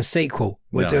S. It's a sequel.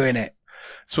 We're doing it.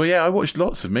 So yeah, I watched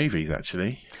lots of movies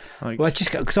actually.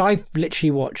 Because I've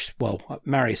literally watched Super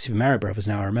Mario Brothers.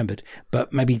 Now I remembered,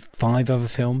 but maybe 5 other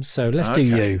films. So let's do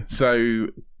you. So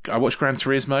I watched Gran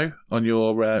Turismo on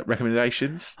your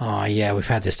recommendations. Oh yeah, we've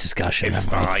had this discussion. It's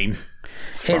fine.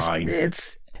 It's fine.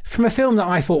 It's from a film that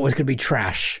I thought was going to be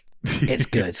trash. It's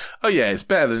good. Oh yeah, it's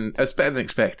better than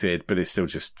expected, but it's still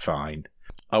just fine.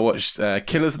 I watched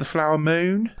Killers of the Flower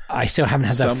Moon. I still haven't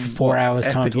had that 4 hours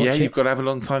time to watch it. Yeah, you've got to have a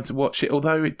long time to watch it.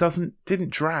 Although it didn't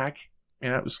drag.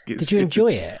 Did you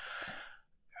enjoy it?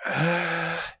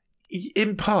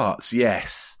 In parts,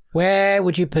 yes. Where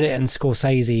would you put it in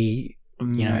Scorsese?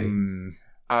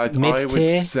 I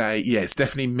would say, it's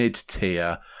definitely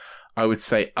mid-tier. I would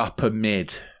say upper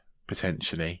mid,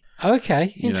 potentially.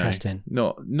 Okay, interesting.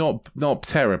 Not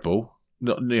terrible.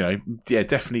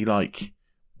 Definitely like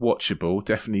watchable.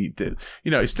 Definitely,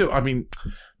 it's still.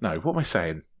 No. What am I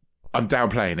saying? I'm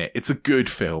downplaying it. It's a good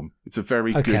film. It's a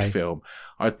very good film.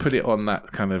 I'd put it on that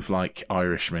kind of like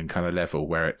Irishman kind of level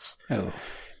where it's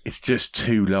just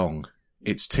too long.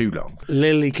 It's too long.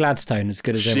 Lily Gladstone, as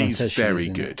good as everyone says she is. She's very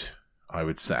good, I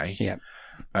would say. Yeah.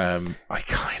 I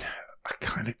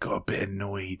kind of got a bit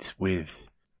annoyed with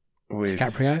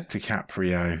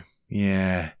DiCaprio.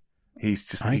 Yeah. He's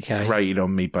just he grated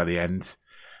on me by the end.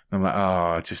 I'm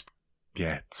like,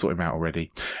 sort him out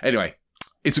already. Anyway,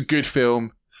 it's a good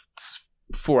film. It's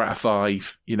 4 out of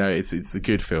 5. It's a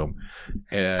good film.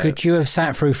 Could you have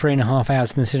sat through 3.5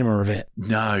 hours in the cinema of it?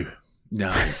 No.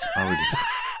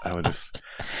 I would have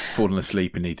fallen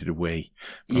asleep and needed a wee.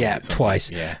 Yeah,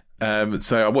 twice. Yeah.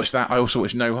 So I watched that. I also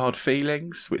watched No Hard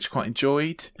Feelings, which I quite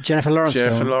enjoyed. Jennifer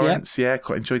Lawrence, yep.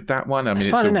 Quite enjoyed that one. It's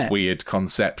fun, a weird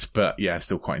concept, but yeah, I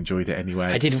still quite enjoyed it anyway.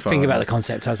 I didn't think about the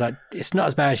concept. I was like, it's not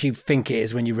as bad as you think it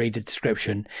is when you read the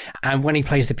description. And when he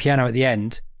plays the piano at the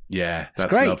end, yeah,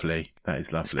 that's lovely. That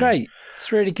is lovely. It's great.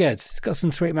 It's really good. It's got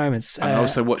some sweet moments. And I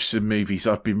also watched some movies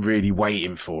I've been really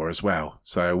waiting for as well.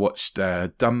 So I watched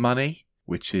Dumb Money,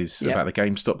 which is about the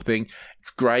GameStop thing.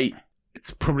 It's great.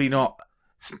 It's probably not...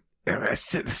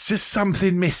 It's just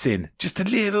something missing. Just a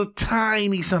little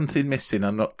tiny something missing.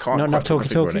 Not enough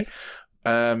talky.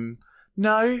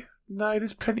 No,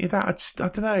 there's plenty of that. I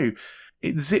don't know.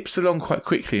 It zips along quite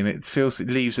quickly and it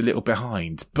leaves a little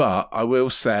behind. But I will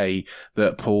say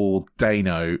that Paul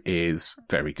Dano is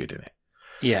very good in it.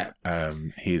 Yeah.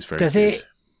 He is very good.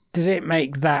 Does it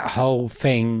make that whole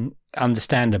thing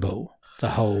understandable?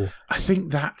 I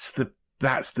think that's the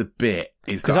bit.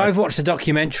 Because I've watched the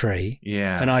documentary,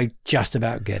 and I just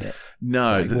about get it.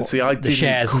 No, I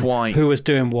didn't quite. Who was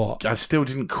doing what? I still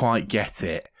didn't quite get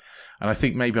it, and I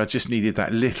think maybe I just needed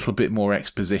that little bit more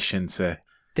exposition to.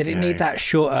 Did it need that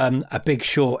short, a big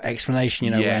short explanation?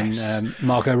 Yes. When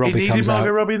Margot Robbie comes out. It needed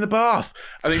Margot Robbie in the bath.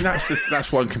 I think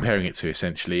that's what I'm comparing it to.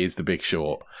 Essentially, is The Big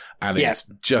Short, and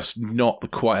it's just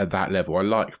not quite at that level.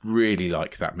 I really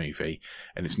like that movie,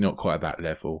 and it's not quite at that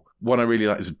level. One I really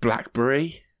like is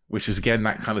Blackberry, which is again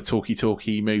that kind of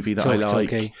talky movie that I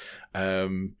like.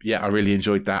 I really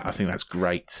enjoyed that. I think that's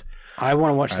great. I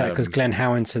want to watch that because Glenn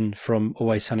Howerton from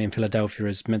Always Sunny in Philadelphia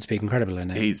is meant to be incredible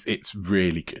in it. It's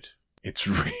really good. It's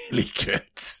really good.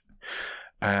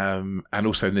 And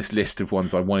also in this list of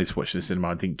ones I wanted to watch in the cinema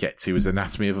I didn't get to is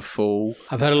Anatomy of a Fall.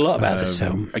 I've heard a lot about this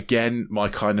film. Again, my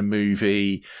kind of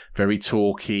movie, very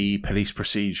talky, police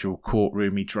procedural,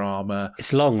 courtroomy drama.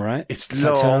 It's long, right? It's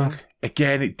long.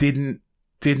 Again, it didn't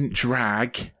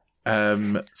drag.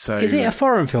 So is it a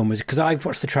foreign film? Because I've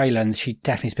watched the trailer and she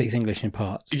definitely speaks English in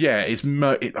parts. Yeah,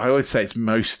 I would say it's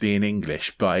mostly in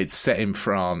English, but it's set in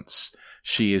France.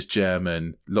 She is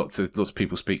German. Lots of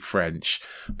people speak French,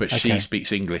 but she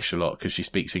speaks English a lot because she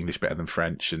speaks English better than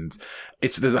French. And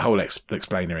there's a whole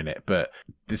explainer in it, but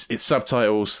it's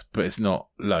subtitles, but it's not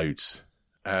loads.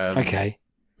 But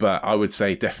I would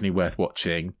say definitely worth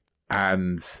watching.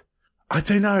 And I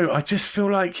don't know. I just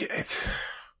feel like it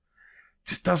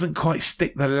just doesn't quite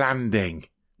stick the landing,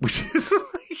 which is.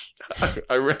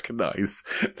 I recognise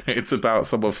it's about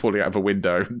someone falling out of a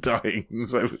window and dying,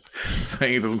 so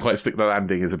saying it doesn't quite stick the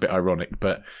landing is a bit ironic.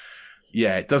 But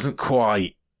yeah, it doesn't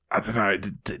quite. I don't know.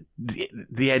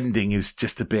 The ending is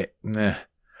just a bit. But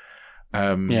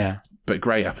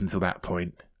great up until that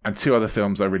point. And 2 other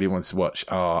films I really wanted to watch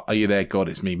are You There, God?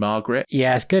 It's Me, Margaret.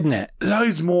 Yeah, it's good, isn't it?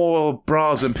 Loads more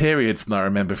bras and periods than I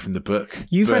remember from the book.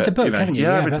 You've read the book, haven't you?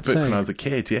 Yeah, I read the book when I was a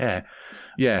kid, yeah.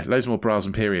 Yeah, loads more bras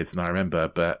and periods than I remember,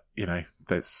 but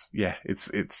it's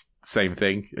same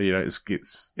thing.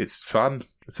 It's fun.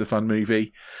 It's a fun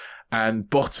movie. And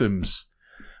Bottoms.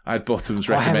 I had Bottoms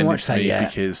recommended to me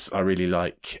because I really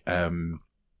like my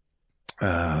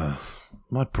brain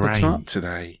Booksmart?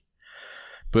 today.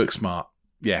 Booksmart.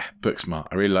 Yeah, Booksmart.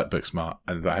 I really like Booksmart,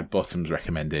 and I had Bottoms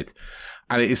recommended.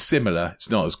 And it is similar. It's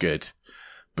not as good,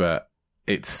 but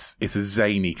it's a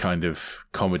zany kind of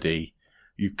comedy.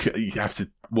 You have to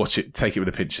watch it, take it with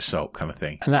a pinch of salt, kind of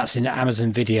thing. And that's in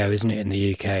Amazon Video, isn't it, in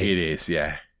the UK? It is,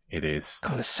 yeah, it is.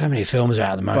 God, there's so many films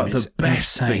out at the moment. But the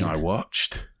best thing I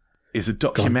watched is a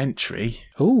documentary.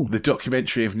 Ooh. The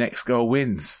documentary of Next Goal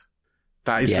Wins.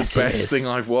 That is the best thing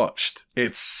I've watched.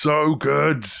 It's so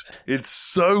good. It's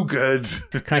so good.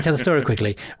 Can I tell the story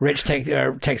quickly? Rich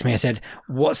texted me and said,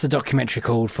 "What's the documentary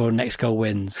called for Next Goal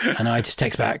Wins?" And I just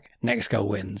text back, "Next Goal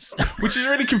Wins." Which is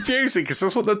really confusing because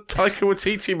that's what the Taika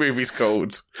Waititi movie's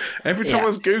called. Every time I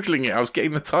was Googling it, I was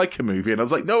getting the Taika movie and I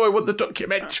was like, no, I want the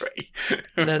documentary.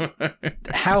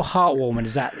 How heartwarming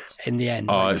is that in the end?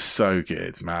 Oh, it's so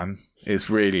good, man. It's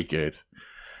really good.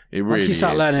 It really Once you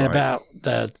start learning like, about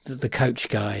the coach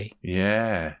guy,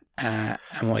 yeah, and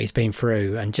what he's been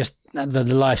through, and just the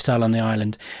lifestyle on the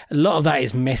island, a lot of that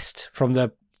is missed from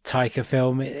the Taika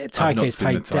film. Taika is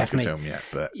played definitely. Film yet,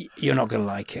 but you're not going to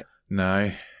like it.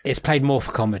 No, it's played more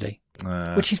for comedy,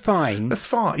 which is fine. That's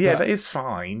fine. Yeah, that is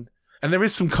fine. And there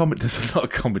is some comedy. There's a lot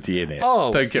of comedy in it.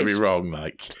 Oh, don't get me wrong.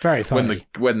 Like it's very funny.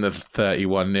 When the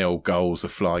 31-0 goals are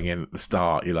flying in at the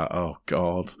start, you're like, oh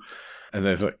god. And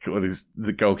then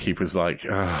the goalkeeper's like,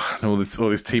 and all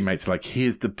his teammates are like,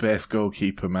 he's the best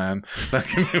goalkeeper, man. Like,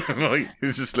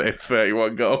 he's just letting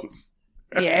 31 goals.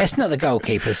 Yeah, it's not the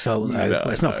goalkeeper's fault, though.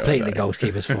 It's not completely the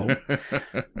goalkeeper's fault.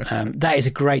 That is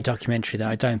a great documentary that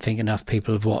I don't think enough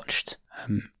people have watched.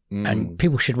 And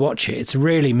people should watch it. It's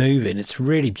really moving. It's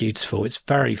really beautiful. It's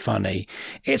very funny.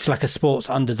 It's like a sports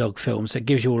underdog film, so it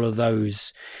gives you all of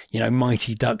those,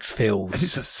 Mighty Ducks feels. And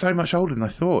it's so much older than I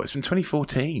thought. It's from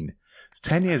 2014. It's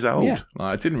 10 years old. Yeah.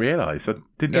 I didn't realise. I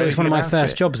didn't know. It was one of my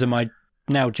first jobs and my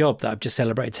now job that I've just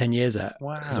celebrated 10 years at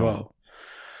as well.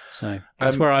 So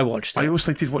that's where I watched it. I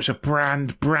also did watch a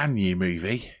brand new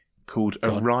movie called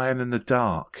Orion and the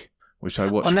Dark, which I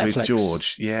watched with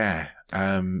George. Yeah.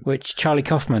 Which Charlie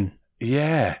Kaufman.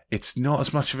 Yeah. It's not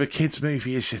as much of a kids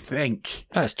movie as you think.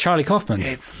 Oh, it's Charlie Kaufman.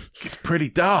 It's pretty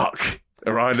dark.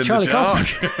 Orion and Charlie the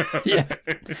Dark.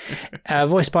 Yeah.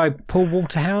 Voiced by Paul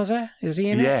Walter Hauser, is he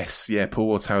in it? Yes, yeah, Paul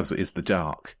Walter Hauser is the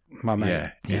Dark. My mate.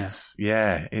 It's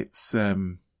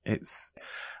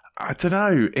I don't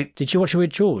know. Did you watch it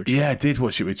with George? Yeah, I did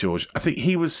watch it with George. I think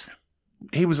he was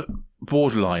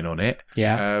borderline on it.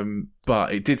 Yeah.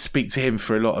 But it did speak to him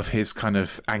for a lot of his kind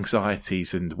of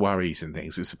anxieties and worries and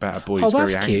things. It's about a boy who's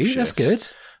very anxious. Cute. That's good.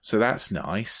 So that's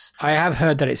nice. I have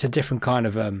heard that it's a different kind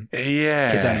of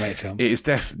kids animated film. It is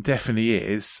definitely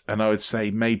is, and I would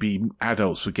say maybe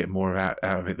adults would get more out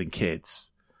of it than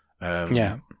kids.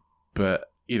 But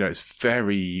it's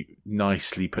very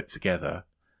nicely put together,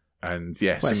 and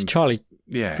yes, it's Charlie.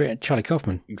 Yeah, Charlie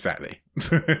Kaufman. Exactly.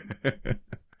 But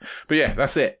yeah,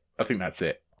 that's it. I think that's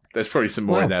it. There's probably some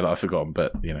more in there that I've forgotten,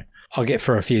 but I'll get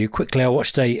for a few quickly. I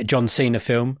watched a John Cena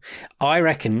film. I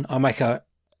reckon I'll make a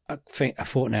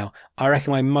thought now. I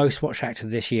reckon my most watched actor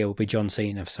this year will be John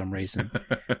Cena for some reason.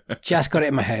 Just got it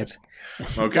in my head.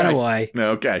 Okay. Don't know why.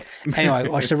 No, okay. Anyway, I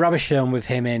watched a rubbish film with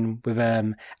him with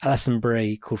Alison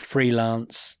Brie called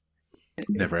Freelance.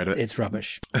 Never heard of it. It's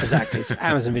rubbish. Exactly. It's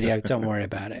Amazon Video. Don't worry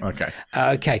about it. Okay.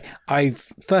 Okay.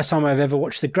 First time I've ever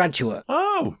watched The Graduate.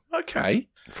 Oh, okay.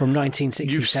 From 1967.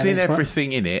 You've seen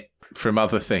everything in it from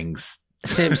other things.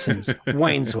 Simpsons,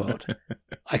 Wayne's World.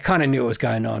 I kind of knew what was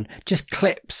going on. Just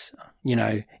clips,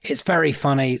 It's very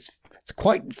funny. It's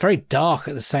quite very dark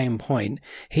at the same point.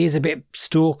 He is a bit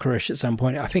stalkerish at some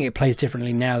point. I think it plays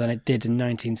differently now than it did in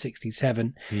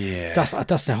 1967. Yeah.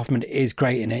 Dustin Hoffman is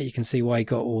great in it. You can see why he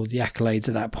got all the accolades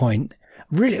at that point.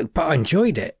 Really, but I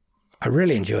enjoyed it. I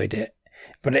really enjoyed it.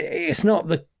 But it's not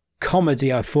the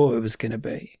comedy I thought it was going to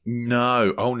be.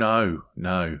 No. Oh, no.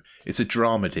 It's a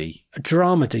dramedy. A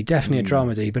dramedy, definitely a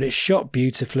dramedy, but it's shot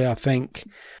beautifully, I think.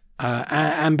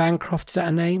 Anne Bancroft, is that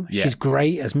her name? Yeah. She's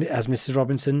great as Mrs.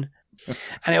 Robinson.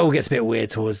 And it all gets a bit weird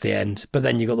towards the end, but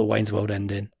then you got the Wayne's World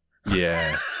ending.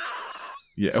 Yeah.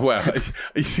 Yeah, well,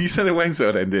 you said the Wayne's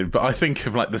World ending, but I think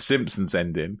of like the Simpsons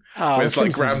ending. Where it's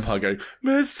like Grandpa going,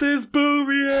 Mrs.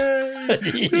 Bouvier!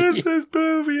 Mrs.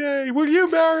 Bouvier, will you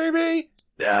marry me?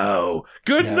 No,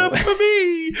 good enough for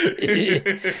me.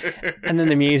 And then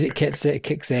the music kicks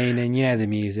in, and you know the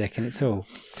music, and it's all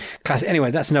classic.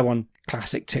 Anyway, that's another one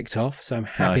classic ticked off, so I'm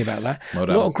happy about that. Well A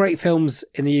done. lot of great films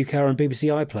in the UK are on BBC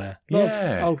iPlayer. A lot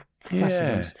Yeah. of old classic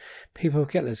films. People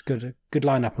get this good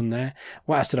lineup on there.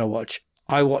 What else did I watch?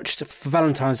 I watched for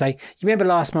Valentine's Day. You remember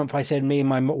last month I said me and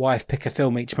my wife pick a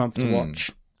film each month to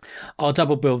watch. Our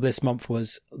double bill this month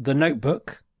was The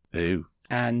Notebook Ooh.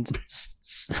 and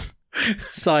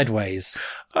Sideways.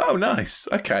 Oh, nice.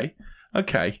 Okay.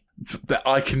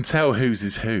 I can tell whose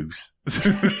is whose.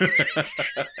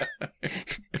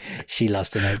 She loves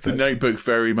The Notebook. The Notebook,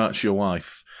 very much your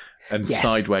wife. And Yes.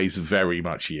 Sideways, very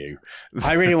much you.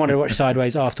 I really wanted to watch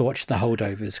Sideways after watching The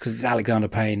Holdovers because it's Alexander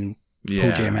Payne,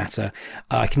 Paul Giamatti.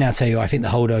 I can now tell you I think The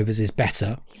Holdovers is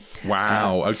better.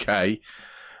 Wow, okay.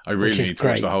 I really is need to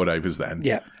watch great. The Holdovers then.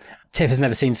 Yeah. Tiff has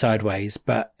never seen Sideways,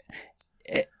 but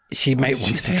she did wanted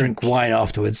she to think? drink wine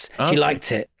afterwards. Okay. She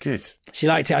liked it. Good. She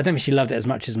liked it. I don't think she loved it as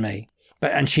much as me.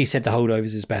 And she said The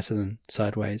Holdovers is better than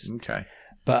Sideways. Okay.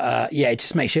 But it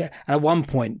just makes you. And at one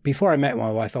point, before I met my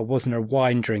wife, I wasn't a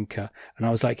wine drinker. And I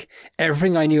was like,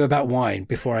 everything I knew about wine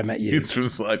before I met you It's from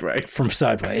Sideways. from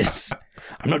Sideways.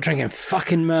 I'm not drinking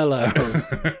fucking Merlot.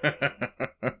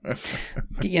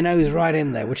 Get your nose right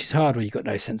in there, which is hard when you've got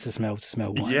no sense of smell to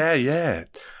smell wine. Yeah.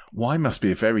 Wine must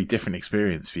be a very different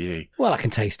experience for you. Well, I can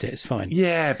taste it. It's fine.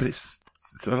 Yeah, but it's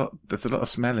a lot. There's a lot of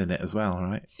smell in it as well,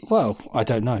 right? Well, I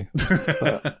don't know.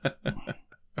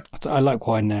 But I like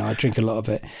wine now. I drink a lot of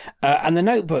it. And The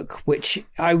Notebook, which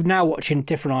I'm now watching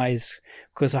different eyes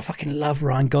because I fucking love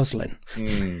Ryan Gosling.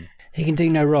 He can do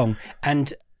no wrong.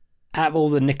 And out of all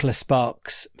the Nicholas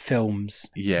Sparks films,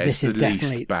 Yeah, this it's is the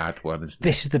definitely least bad one, isn't it?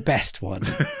 this is the best one.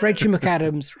 Rachel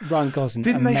McAdams, Ryan Gosling,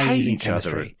 Didn't they amazing hate each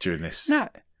chemistry. other during this? No,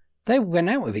 they went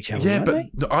out with each other. Yeah,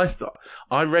 weren't but they?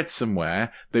 I read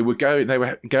somewhere they were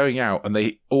going out and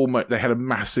they had a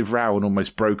massive row and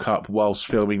almost broke up whilst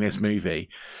filming this movie.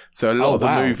 So a lot of the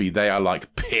wow. movie they are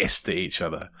like pissed at each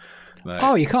other. Like,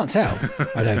 Oh, you can't tell.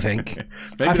 I don't think. maybe I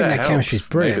think that their helps. chemistry's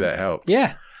brilliant. Maybe that helps.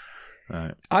 Yeah.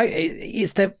 Right.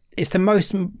 It's the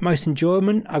most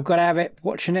enjoyment I've got out of it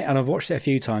watching it, and I've watched it a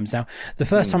few times now. The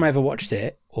first time I ever watched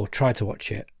it or tried to watch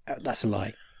it, that's a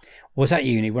lie, was at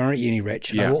uni. When I was at uni, Rich,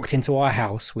 and Yeah. I walked into our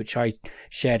house, which I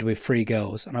shared with 3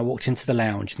 girls, and I walked into the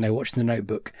lounge and they watched The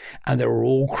Notebook, and they were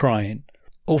all crying,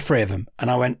 all 3 of them,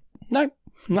 and I went, no, I'm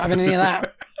not having any of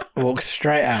that. I walked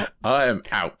straight out. I am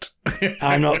out.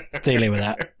 I'm not dealing with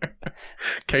that.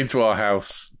 Came to our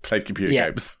house, played computer Yeah.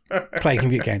 games. Play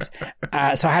computer games.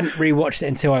 So I hadn't rewatched it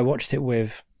until I watched it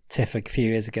with Tiff a few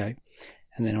years ago.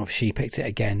 And then obviously she picked it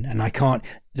again. And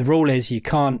the rule is you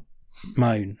can't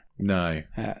moan. No.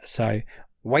 So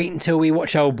wait until we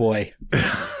watch Old Boy.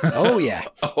 Oh, yeah.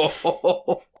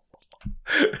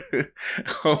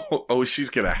 Oh, she's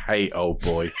going to hate Old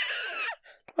Boy.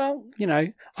 Well,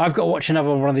 I've got to watch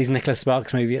another one of these Nicholas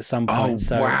Sparks movie at some point. Oh,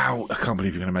 so wow. I can't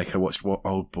believe you're going to make her watch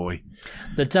Old Boy.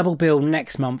 the double bill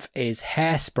next month is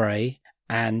Hairspray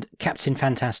and Captain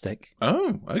Fantastic.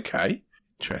 Oh, okay.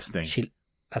 Interesting.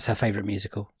 That's her favourite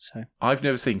musical. So I've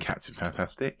never seen Captain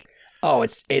Fantastic. oh,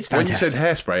 it's fantastic. When you said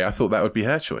Hairspray, I thought that would be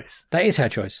her choice. That is her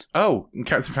choice. Oh, and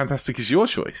Captain Fantastic is your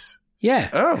choice? Yeah.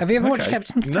 Oh, Have you ever watched okay.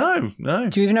 Captain? No.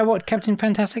 Do you even know what Captain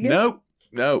Fantastic is?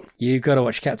 No. You've got to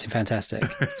watch Captain Fantastic.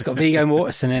 It's got Viggo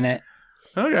Mortensen in it,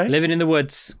 Okay. living in the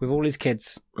woods with all his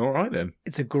kids. All right then.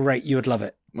 You would love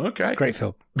it. Okay. It's a great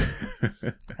film.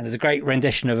 And there's a great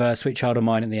rendition of Sweet Child of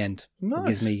Mine at the end. Nice. It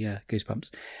gives me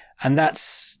goosebumps. And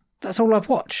that's all I've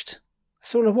watched.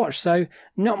 That's all I've watched. So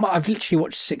I've literally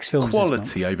watched 6 films this month.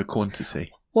 Quality over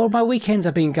quantity. Well, my weekends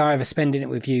I've been either spending it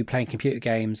with you playing computer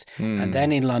games and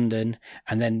then in London.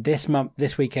 And then this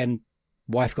weekend,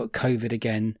 wife got COVID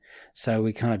again. So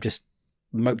we kind of just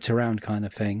moped around kind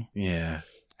of thing Yeah.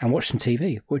 and watched some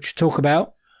TV, which we'll talk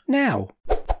about now.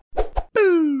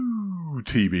 Boo!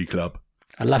 TV Club.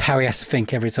 I love how he has to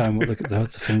think every time what the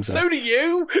things are. So do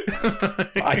you.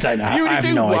 I don't know. You I only have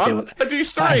do no one. idea. I do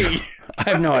 3. I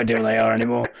have no idea what they are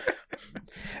anymore.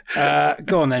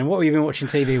 Go on then. What have you been watching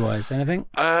TV-wise? Anything?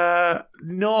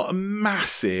 Not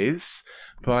masses,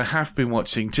 but I have been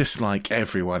watching, just like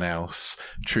everyone else,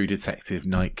 True Detective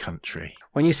Night Country.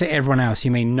 When you say everyone else, you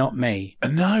mean not me.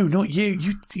 No, not you.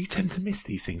 You tend to miss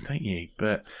these things, don't you?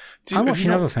 But I'm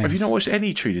watching other things. Have you not watched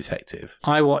any True Detective?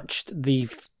 I watched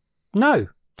No.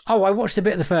 Oh, I watched a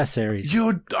bit of the first series.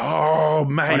 Mate.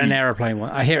 On an aeroplane one.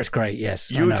 I hear it's great,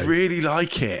 yes. You would really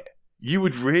like it.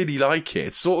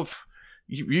 It's sort of...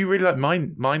 You really like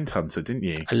Mindhunter, didn't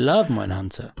you? I love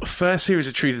Mindhunter. First series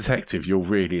of True Detective, you'll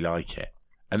really like it.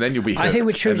 And then you'll be hooked. I think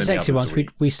with True and then the Detective others once,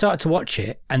 we started to watch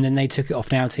it, and then they took it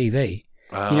off Now TV.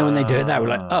 You know, when they do it, that we're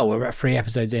like, oh, we're at 3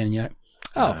 episodes in, and you're like,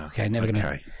 oh, okay, never going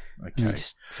to. Okay. You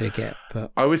just forget.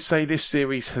 But I would say this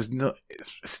series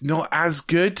it's not as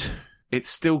good. It's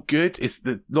still good. It's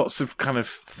lots of kind of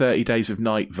 30 Days of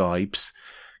Night vibes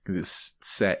because it's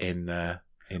set in Alaska.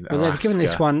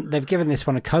 They've given this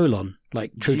one a colon,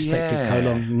 like True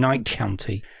Detective : Night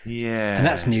County. Yeah. And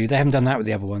that's new. They haven't done that with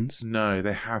the other ones. No,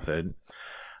 they haven't.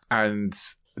 And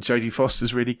Jodie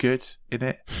Foster's really good in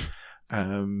it.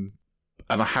 And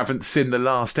I haven't seen the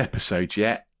last episode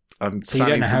yet. So you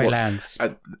don't know how it lands?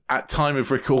 At time of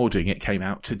recording, it came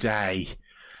out today.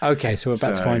 Okay, so we're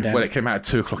about to find out. Well, it came out at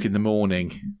 2:00 in the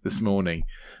morning this morning.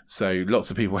 So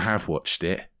lots of people have watched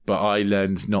it, but I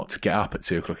learned not to get up at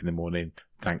 2:00 in the morning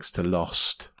thanks to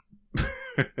Lost.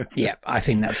 Yeah, I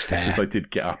think that's fair. Because I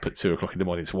did get up at 2:00 in the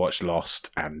morning to watch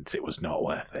Lost, and it was not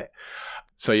worth it.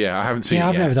 So yeah, I haven't seen it yet. Yeah,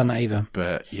 I've never done that either.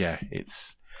 But yeah,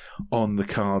 it's on the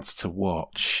cards to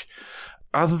watch.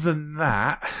 Other than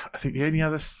that, I think the only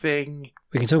other thing...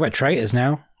 We can talk about Traitors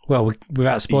now. Well,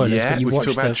 without spoilers. Yeah, but you we can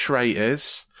talk about the...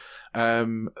 Traitors. The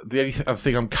only other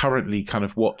thing I'm currently kind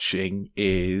of watching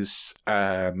is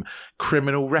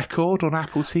Criminal Record on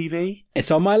Apple TV.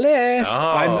 It's on my list.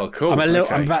 Cool.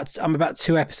 I'm about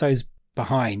 2 episodes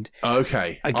behind.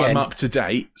 Okay. Again, I'm up to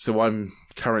date, so I'm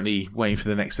currently waiting for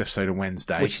the next episode on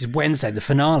Wednesday. Which is Wednesday, the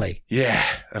finale. Yeah,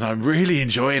 and I'm really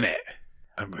enjoying it.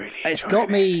 It's got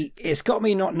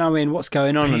me not knowing what's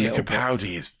going on. Peter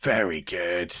Capaldi is very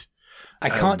good. I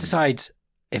can't decide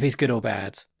if he's good or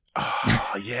bad.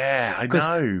 Oh yeah, I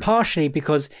know. Partially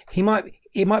because it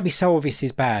might be so obvious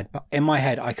he's bad, but in my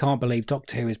head I can't believe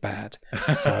Doctor Who is bad.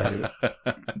 So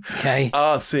okay.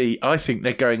 See, I think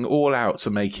they're going all out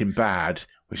to make him bad,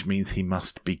 which means he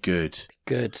must be good.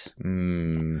 Good.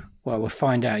 Mm. Well, we'll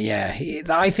find out. Yeah,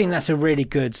 I think that's a really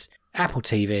good. Apple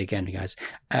TV again, you guys.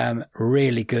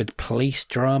 Really good police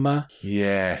drama.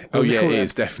 Yeah. Oh, yeah, it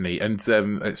is, definitely. And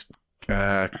it's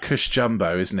Cush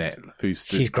Jumbo, isn't it?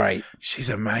 She's great. She's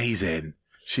amazing.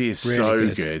 She is really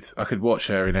so good. I could watch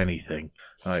her in anything.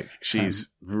 Like, she's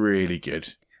really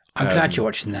good. I'm glad you're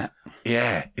watching that.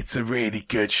 Yeah, it's a really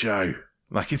good show.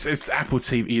 Like, it's Apple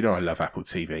TV. You know I love Apple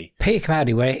TV. Peter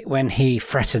Capaldi, when he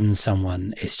threatens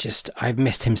someone, it's just... I've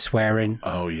missed him swearing.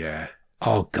 Oh, yeah.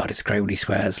 Oh, God, it's great when he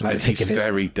swears. Like, he's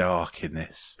very dark in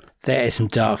this. There is some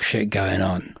dark shit going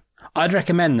on. I'd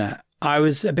recommend that. I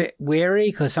was a bit weary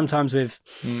because sometimes with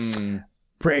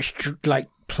British, like,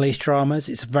 police dramas,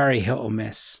 it's very hit or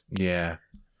miss. Yeah.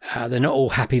 They're not all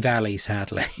happy valleys,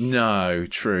 sadly. No,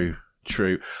 true.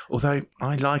 Although,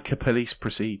 I like a police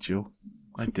procedural.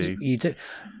 I do. You do.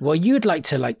 Well, you like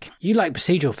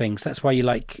procedural things. That's why you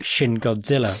like Shin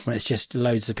Godzilla, when it's just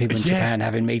loads of people in Japan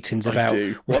having meetings about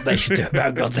what they should do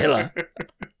about Godzilla.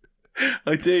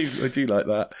 I do like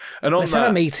that. And Let's have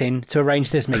a meeting to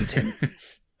arrange this meeting.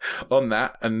 On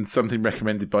that, and something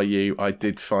recommended by you, I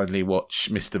did finally watch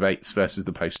Mr. Bates versus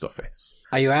the Post Office.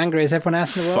 Are you angry as everyone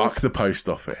else in the world? Fuck the Post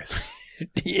Office.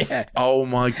 Yeah. Oh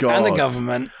my God. And the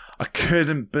government. I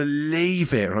couldn't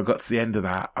believe it when I got to the end of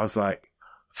that. I was like,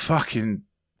 fucking,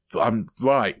 I'm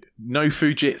right. No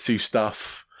Fujitsu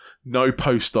stuff. No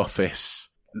post office.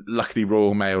 Luckily,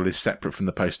 Royal Mail is separate from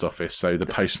the post office, so the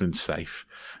postman's safe.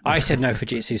 I said no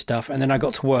Fujitsu stuff, and then I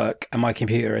got to work, and my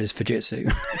computer is Fujitsu.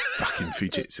 Fucking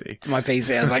Fujitsu. My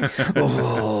PC, I was like,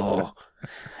 oh.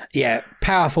 Yeah,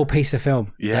 powerful piece of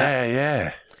film.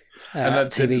 Yeah. And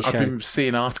TV show. I've been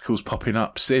seeing articles popping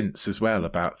up since as well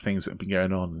about things that have been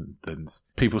going on and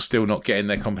people still not getting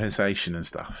their compensation and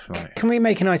stuff. Like, can we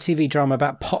make an ITV drama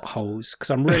about potholes? Because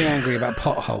I'm really angry about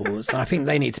potholes, and I think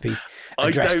they need to be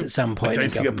addressed at some point. I don't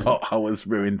think a pothole has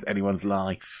ruined anyone's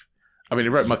life. I mean, it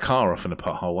wrote my car off in a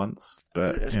pothole once,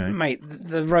 but, you know. Mate,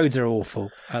 the roads are awful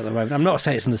at the moment. I'm not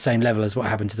saying it's on the same level as what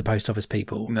happened to the post office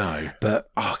people. No. But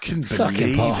I couldn't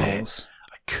believe it.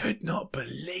 I could not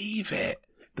believe it.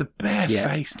 The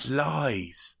barefaced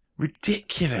lies.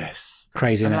 Ridiculous.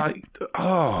 Crazy, and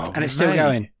and it's still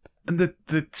going. And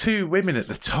the 2 women at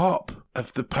the top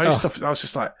of the post office, I was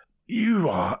just like, you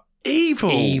are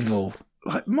evil. Evil.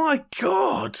 Like, my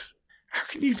God. How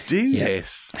can you do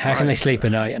this? How can they sleep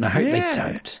at night? And I hope they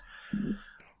don't.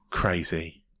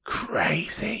 Crazy.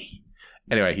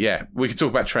 Anyway, yeah, we could talk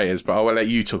about Traitors, but I will let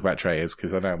you talk about Traitors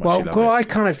because I know how much you love it. Well, I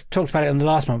kind of talked about it in the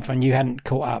last month and you hadn't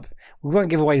caught up. We won't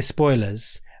give away the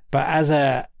spoilers, but as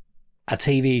a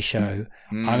TV show,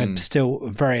 I'm still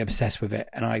very obsessed with it,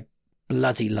 and I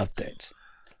bloody loved it.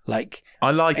 Like, I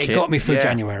like it. It got me through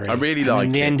January. I really like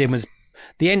it.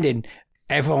 The ending,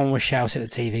 everyone was shouting at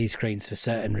TV screens for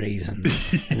certain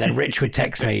reasons. And then Rich would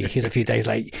text me, he's a few days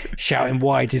late, shouting,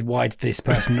 why did this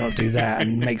person not do that?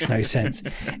 And it makes no sense.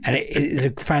 And it is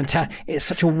a fantastic, it's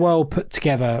such a well put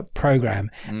together program.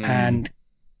 And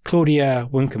Claudia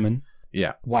Winkleman,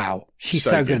 wow, she's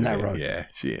so good in that role. Yeah,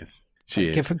 she is. She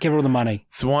is. Give her all the money.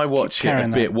 So I watch it a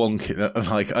bit wonky.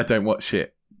 Like, I don't watch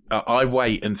it. I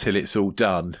wait until it's all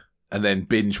done and then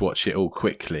binge watch it all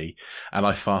quickly. And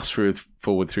I fast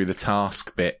forward through the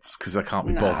task bits because I can't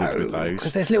be bothered with those.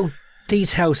 Because there's little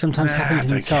details sometimes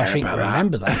happens in the task.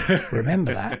 Remember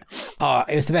that. Oh,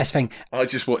 it was the best thing. I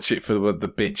just watch it for the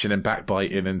bitching and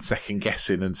backbiting and second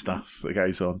guessing and stuff that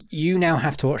goes on. You now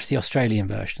have to watch the Australian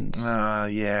versions.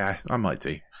 Yeah, I might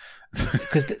do.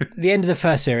 Because the end of the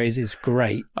first series is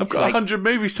great. I've got 100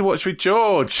 movies to watch with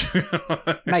George.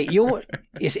 Mate,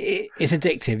 it's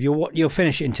addictive. You'll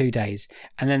finish it in 2 days.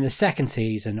 And then the second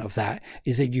season of that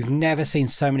is that you've never seen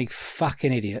so many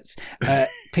fucking idiots.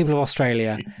 People of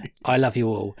Australia, I love you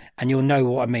all. And you'll know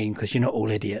what I mean because you're not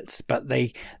all idiots. But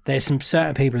there's some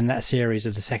certain people in that series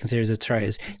of the second series of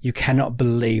Traitors, you cannot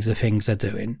believe the things they're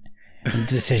doing and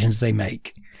the decisions they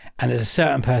make. And there's a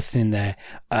certain person in there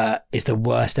is the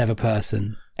worst ever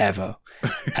person ever,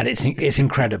 and it's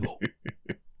incredible.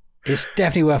 It's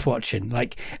definitely worth watching.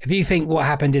 Like, if you think what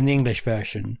happened in the English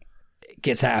version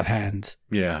gets out of hand,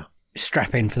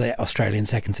 strap in for the Australian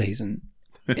second season.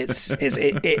 It's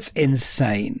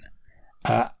insane.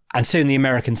 And soon the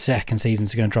American second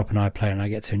seasons are going to drop on iPlayer, and I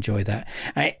get to enjoy that.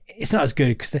 And it's not as good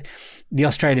because the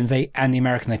Australians and the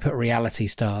American, they put reality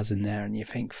stars in there, and you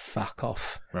think, fuck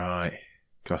off. Right.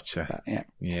 Gotcha. But,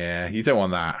 yeah, you don't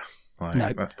want that. Like,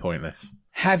 no. That's pointless.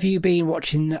 Have you been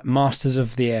watching Masters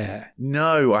of the Air?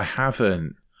 No, I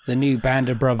haven't. The new Band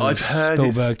of Brothers. I've heard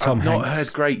Spielberg, Tom I've Hanks. not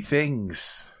heard great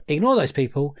things. Ignore those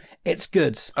people. It's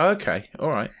good. Okay, all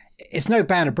right. It's no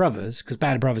Band of Brothers because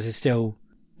Band of Brothers is still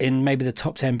in maybe the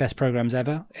top 10 best programs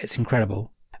ever. It's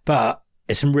incredible. But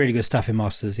it's some really good stuff in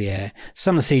Masters of the Air.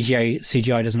 Some of the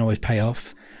CGI doesn't always pay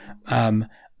off.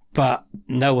 But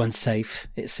no one's safe,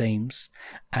 it seems.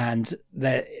 And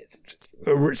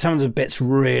some of the bits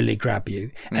really grab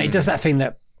you. And it does that thing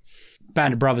that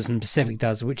Band of Brothers and Pacific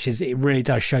does, which is it really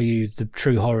does show you the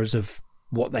true horrors of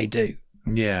what they do.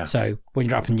 Yeah. So when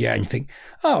you're up in the air and you think,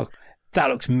 oh, that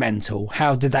looks mental.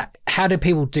 How did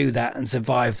people do that and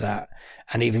survive that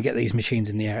and even get these machines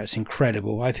in the air? It's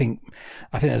incredible. I think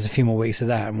there's a few more weeks of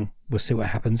that and we'll see what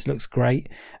happens. It looks great.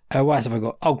 What else have I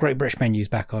got? Oh, Great British Menu's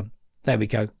back on. There we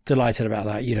go. Delighted about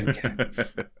that. You don't care.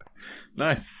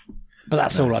 Nice. But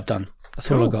that's all I've done. That's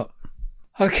all I've got.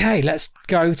 Okay, let's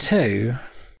go to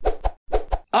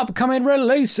upcoming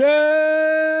releases.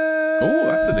 Oh,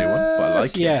 that's a new one. But I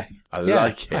like it. I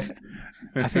like it.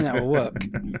 I think that will work.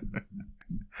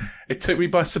 It took me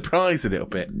by surprise a little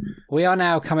bit. We are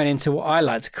now coming into what I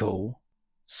like to call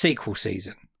sequel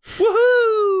season.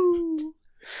 Woohoo!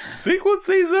 Sequel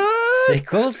season!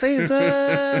 Sequel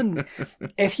season!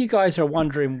 If you guys are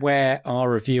wondering where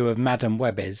our review of Madam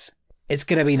Web is, it's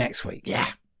going to be next week. Yeah.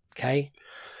 Okay?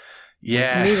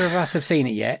 Yeah. Neither of us have seen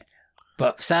it yet,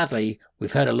 but sadly,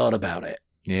 we've heard a lot about it.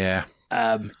 Yeah.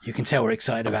 You can tell we're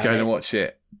excited about it. I'm going to watch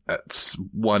it at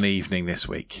one evening this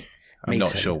week. I'm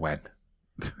not sure when.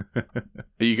 Are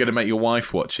you going to make your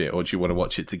wife watch it, or do you want to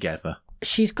watch it together?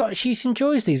 She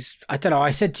enjoys these. I don't know.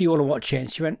 I said, do you want to watch it?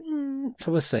 And she went,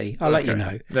 so we'll see. I'll let you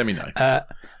know. Let me know.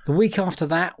 The week after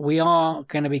that, we are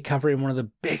going to be covering one of the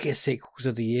biggest sequels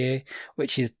of the year,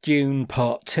 which is Dune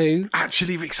Part 2.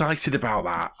 Actually excited about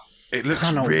that. It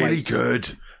looks really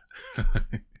good.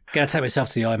 Going to take myself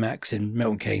to the IMAX in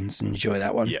Milton Keynes and enjoy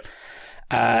that one. Yep.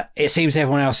 It seems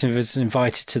everyone else is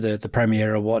invited to the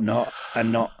premiere or whatnot,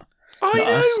 and not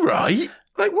us. Right?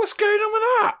 Like, what's going on with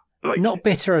that? Like, not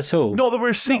bitter at all. Not that we're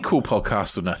a sequel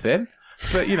podcast or nothing,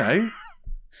 but, you know,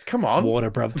 come on.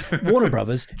 Warner Brothers,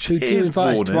 who do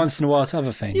invite us once in a while to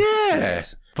other things. Yeah.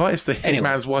 Invite us to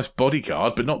Hitman's Wife's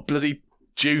Bodyguard, but not bloody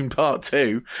Dune Part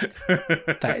 2.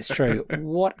 That is true.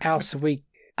 What else have we...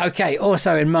 Okay,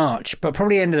 also in March, but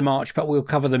probably end of March, but we'll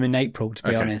cover them in April, to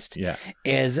be honest,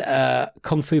 is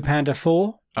Kung Fu Panda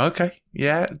 4. Okay,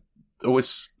 yeah.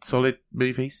 Always solid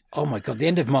movies. Oh my God, the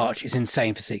end of March is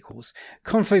insane for sequels.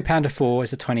 Kung Fu Panda 4 is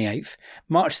the 28th.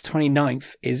 March the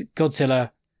 29th is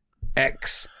Godzilla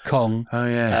X Kong, :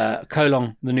 The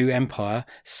New Empire.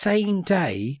 Same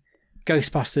day,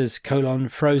 Ghostbusters :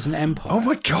 Frozen Empire. Oh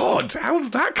my God, how does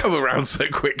that come around so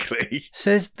quickly?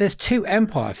 So there's two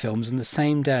Empire films on the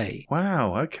same day.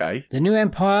 Wow, okay. The New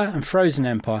Empire and Frozen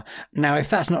Empire. Now, if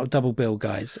that's not a double bill,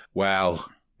 guys. Well,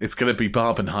 it's going to be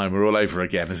Barbenheimer all over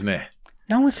again, isn't it?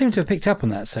 No one seems to have picked up on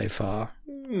that so far.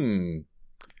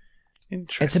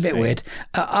 Interesting. It's a bit weird.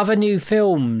 Other new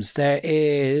films, there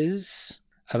is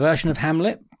a version of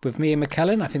Hamlet with Mia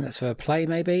McKellen. I think that's for a play,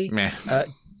 maybe. Meh.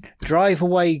 Drive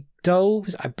Away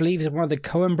Dolls, I believe is one of the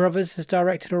Coen brothers has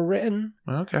directed or written.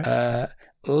 Okay.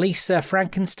 Lisa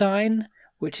Frankenstein,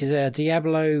 which is a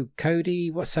Diablo Cody,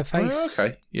 what's her face?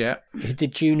 Okay, yeah. Who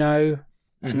did Juno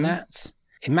and that.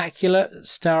 Immaculate,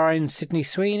 starring Sydney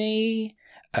Sweeney.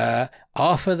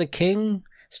 Arthur the King,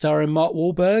 starring Mark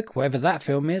Wahlberg. Whatever that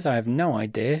film is, I have no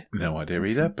idea. No idea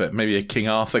either, but maybe a King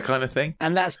Arthur kind of thing.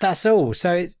 And that's all.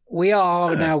 So we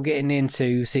are now getting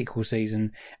into sequel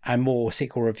season, and more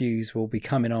sequel reviews will be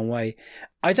coming our way.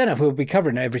 I don't know if we'll be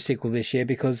covering every sequel this year,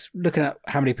 because looking at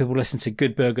how many people listen to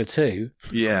Good Burger 2...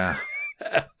 Yeah.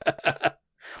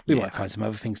 We might find some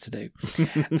other things to do.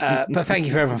 But thank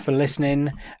you for everyone for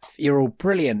listening. You're all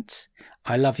brilliant.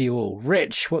 I love you all.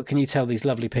 Rich, what can you tell these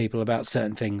lovely people about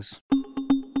certain things?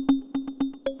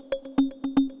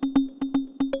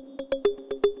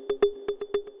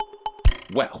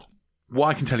 Well, what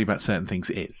I can tell you about certain things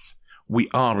is we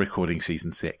are recording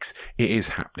season 6. It is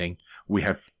happening. We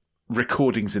have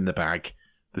recordings in the bag.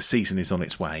 The season is on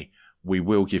its way. We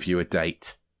will give you a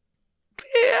date.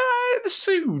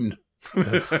 Soon.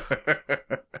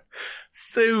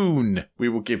 Soon we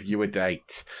will give you a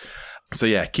date. So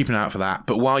yeah, keep an eye out for that.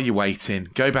 But while you're waiting,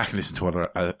 go back and listen to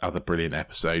other brilliant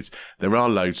episodes. There are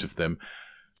loads of them.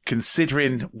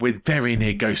 Considering we're very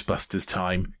near Ghostbusters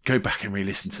time, go back and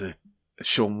re-listen to the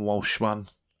Sean Walsh one,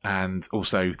 and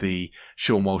also the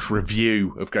Sean Walsh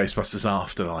review of Ghostbusters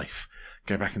Afterlife.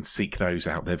 Go back and seek those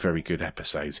out. They're very good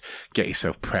episodes. Get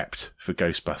yourself prepped for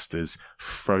Ghostbusters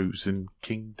Frozen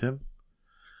Kingdom.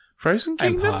 Frozen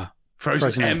Kingdom? Empire.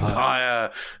 Frozen Empire.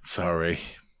 Sorry.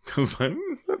 I was like,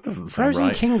 that doesn't sound Frozen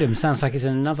right. Kingdom sounds like it's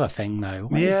another thing, though.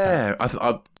 What is Yeah.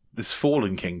 This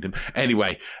Fallen Kingdom.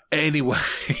 Anyway.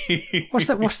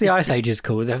 that? What's the Ice Ages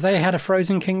called? Have they had a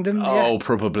Frozen Kingdom? Oh, yet?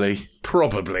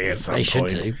 Probably at some They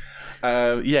point. should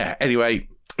do. Yeah, anyway,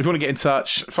 if you want to get in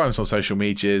touch, find us on social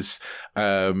medias.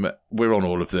 We're on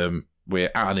all of them.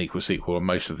 We're at Unequal Sequel on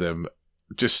most of them.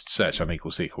 Just search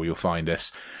Unequal Sequel, you'll find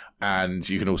us. And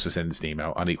you can also send us an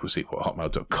email,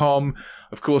 unequalsequel@hotmail.com.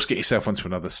 Of course, get yourself onto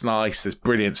Another Slice. There's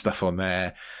brilliant stuff on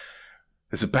there.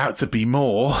 There's about to be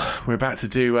more. We're about to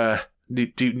do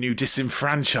new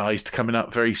Disenfranchised coming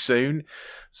up very soon.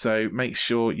 So make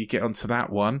sure you get onto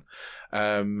that one. So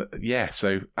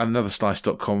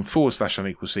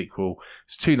anotherslice.com/unequal sequel.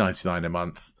 It's $2.99 a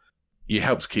month. You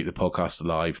help to keep the podcast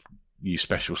alive. You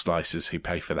special slicers who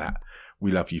pay for that.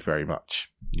 We love you very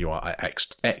much. You are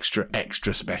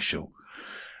extra special.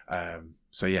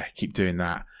 So yeah, keep doing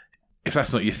that. If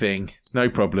that's not your thing, no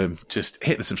problem. Just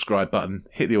hit the subscribe button,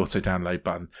 hit the auto download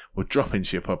button. We'll drop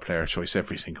into your pod player of choice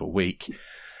every single week.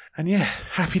 And yeah,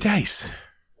 happy days.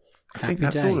 I think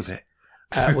that's all of it.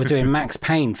 We're doing Max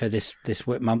Payne for this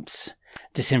month's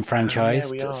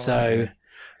Disenfranchised. We are, so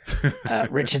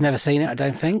Rich has never seen it, I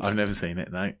don't think. I've never seen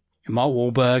it, no. Mark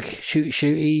Wahlberg,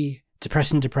 shooty,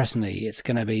 depressingly. It's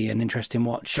going to be an interesting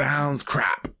watch. Sounds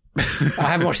crap. I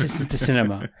haven't watched this since the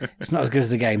cinema. It's not as good as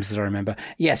the games as I remember.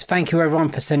 Yes, thank you everyone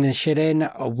for sending shit in.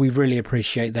 We really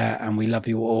appreciate that, and we love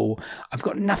you all. I've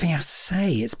got nothing else to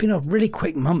say. It's been a really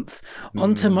quick month.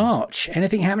 On to March.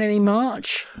 Anything happening in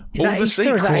March? Is All that the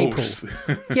Easter or is that sequels.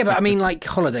 April? Yeah, but I mean, like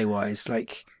holiday-wise,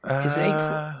 like is it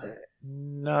April?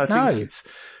 No, I think it's...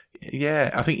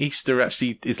 Yeah, I think Easter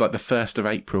actually is like the 1st of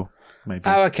April, maybe.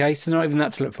 Oh, okay. So not even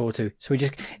that to look forward to. So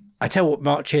I tell you what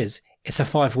March is. It's a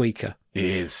 5-weeker. It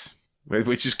is,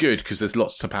 which is good because there's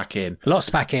lots to pack in. Lots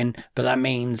to pack in, but that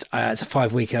means it's a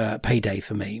 5-weeker payday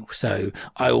for me. So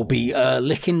I will be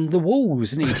licking the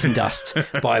walls and eating dust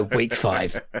by week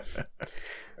 5.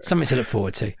 Something to look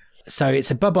forward to. So it's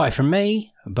a bye-bye from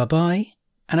me, a bye-bye,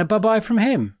 and a bye-bye from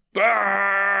him.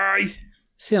 Bye!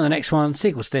 See you on the next one.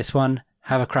 Sequel to this one.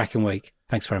 Have a cracking week.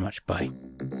 Thanks very much. Bye.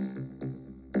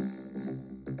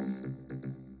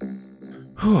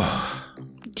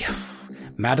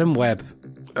 Madam Web.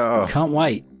 Oh. Can't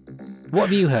wait. What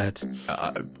have you heard?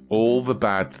 All the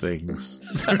bad things.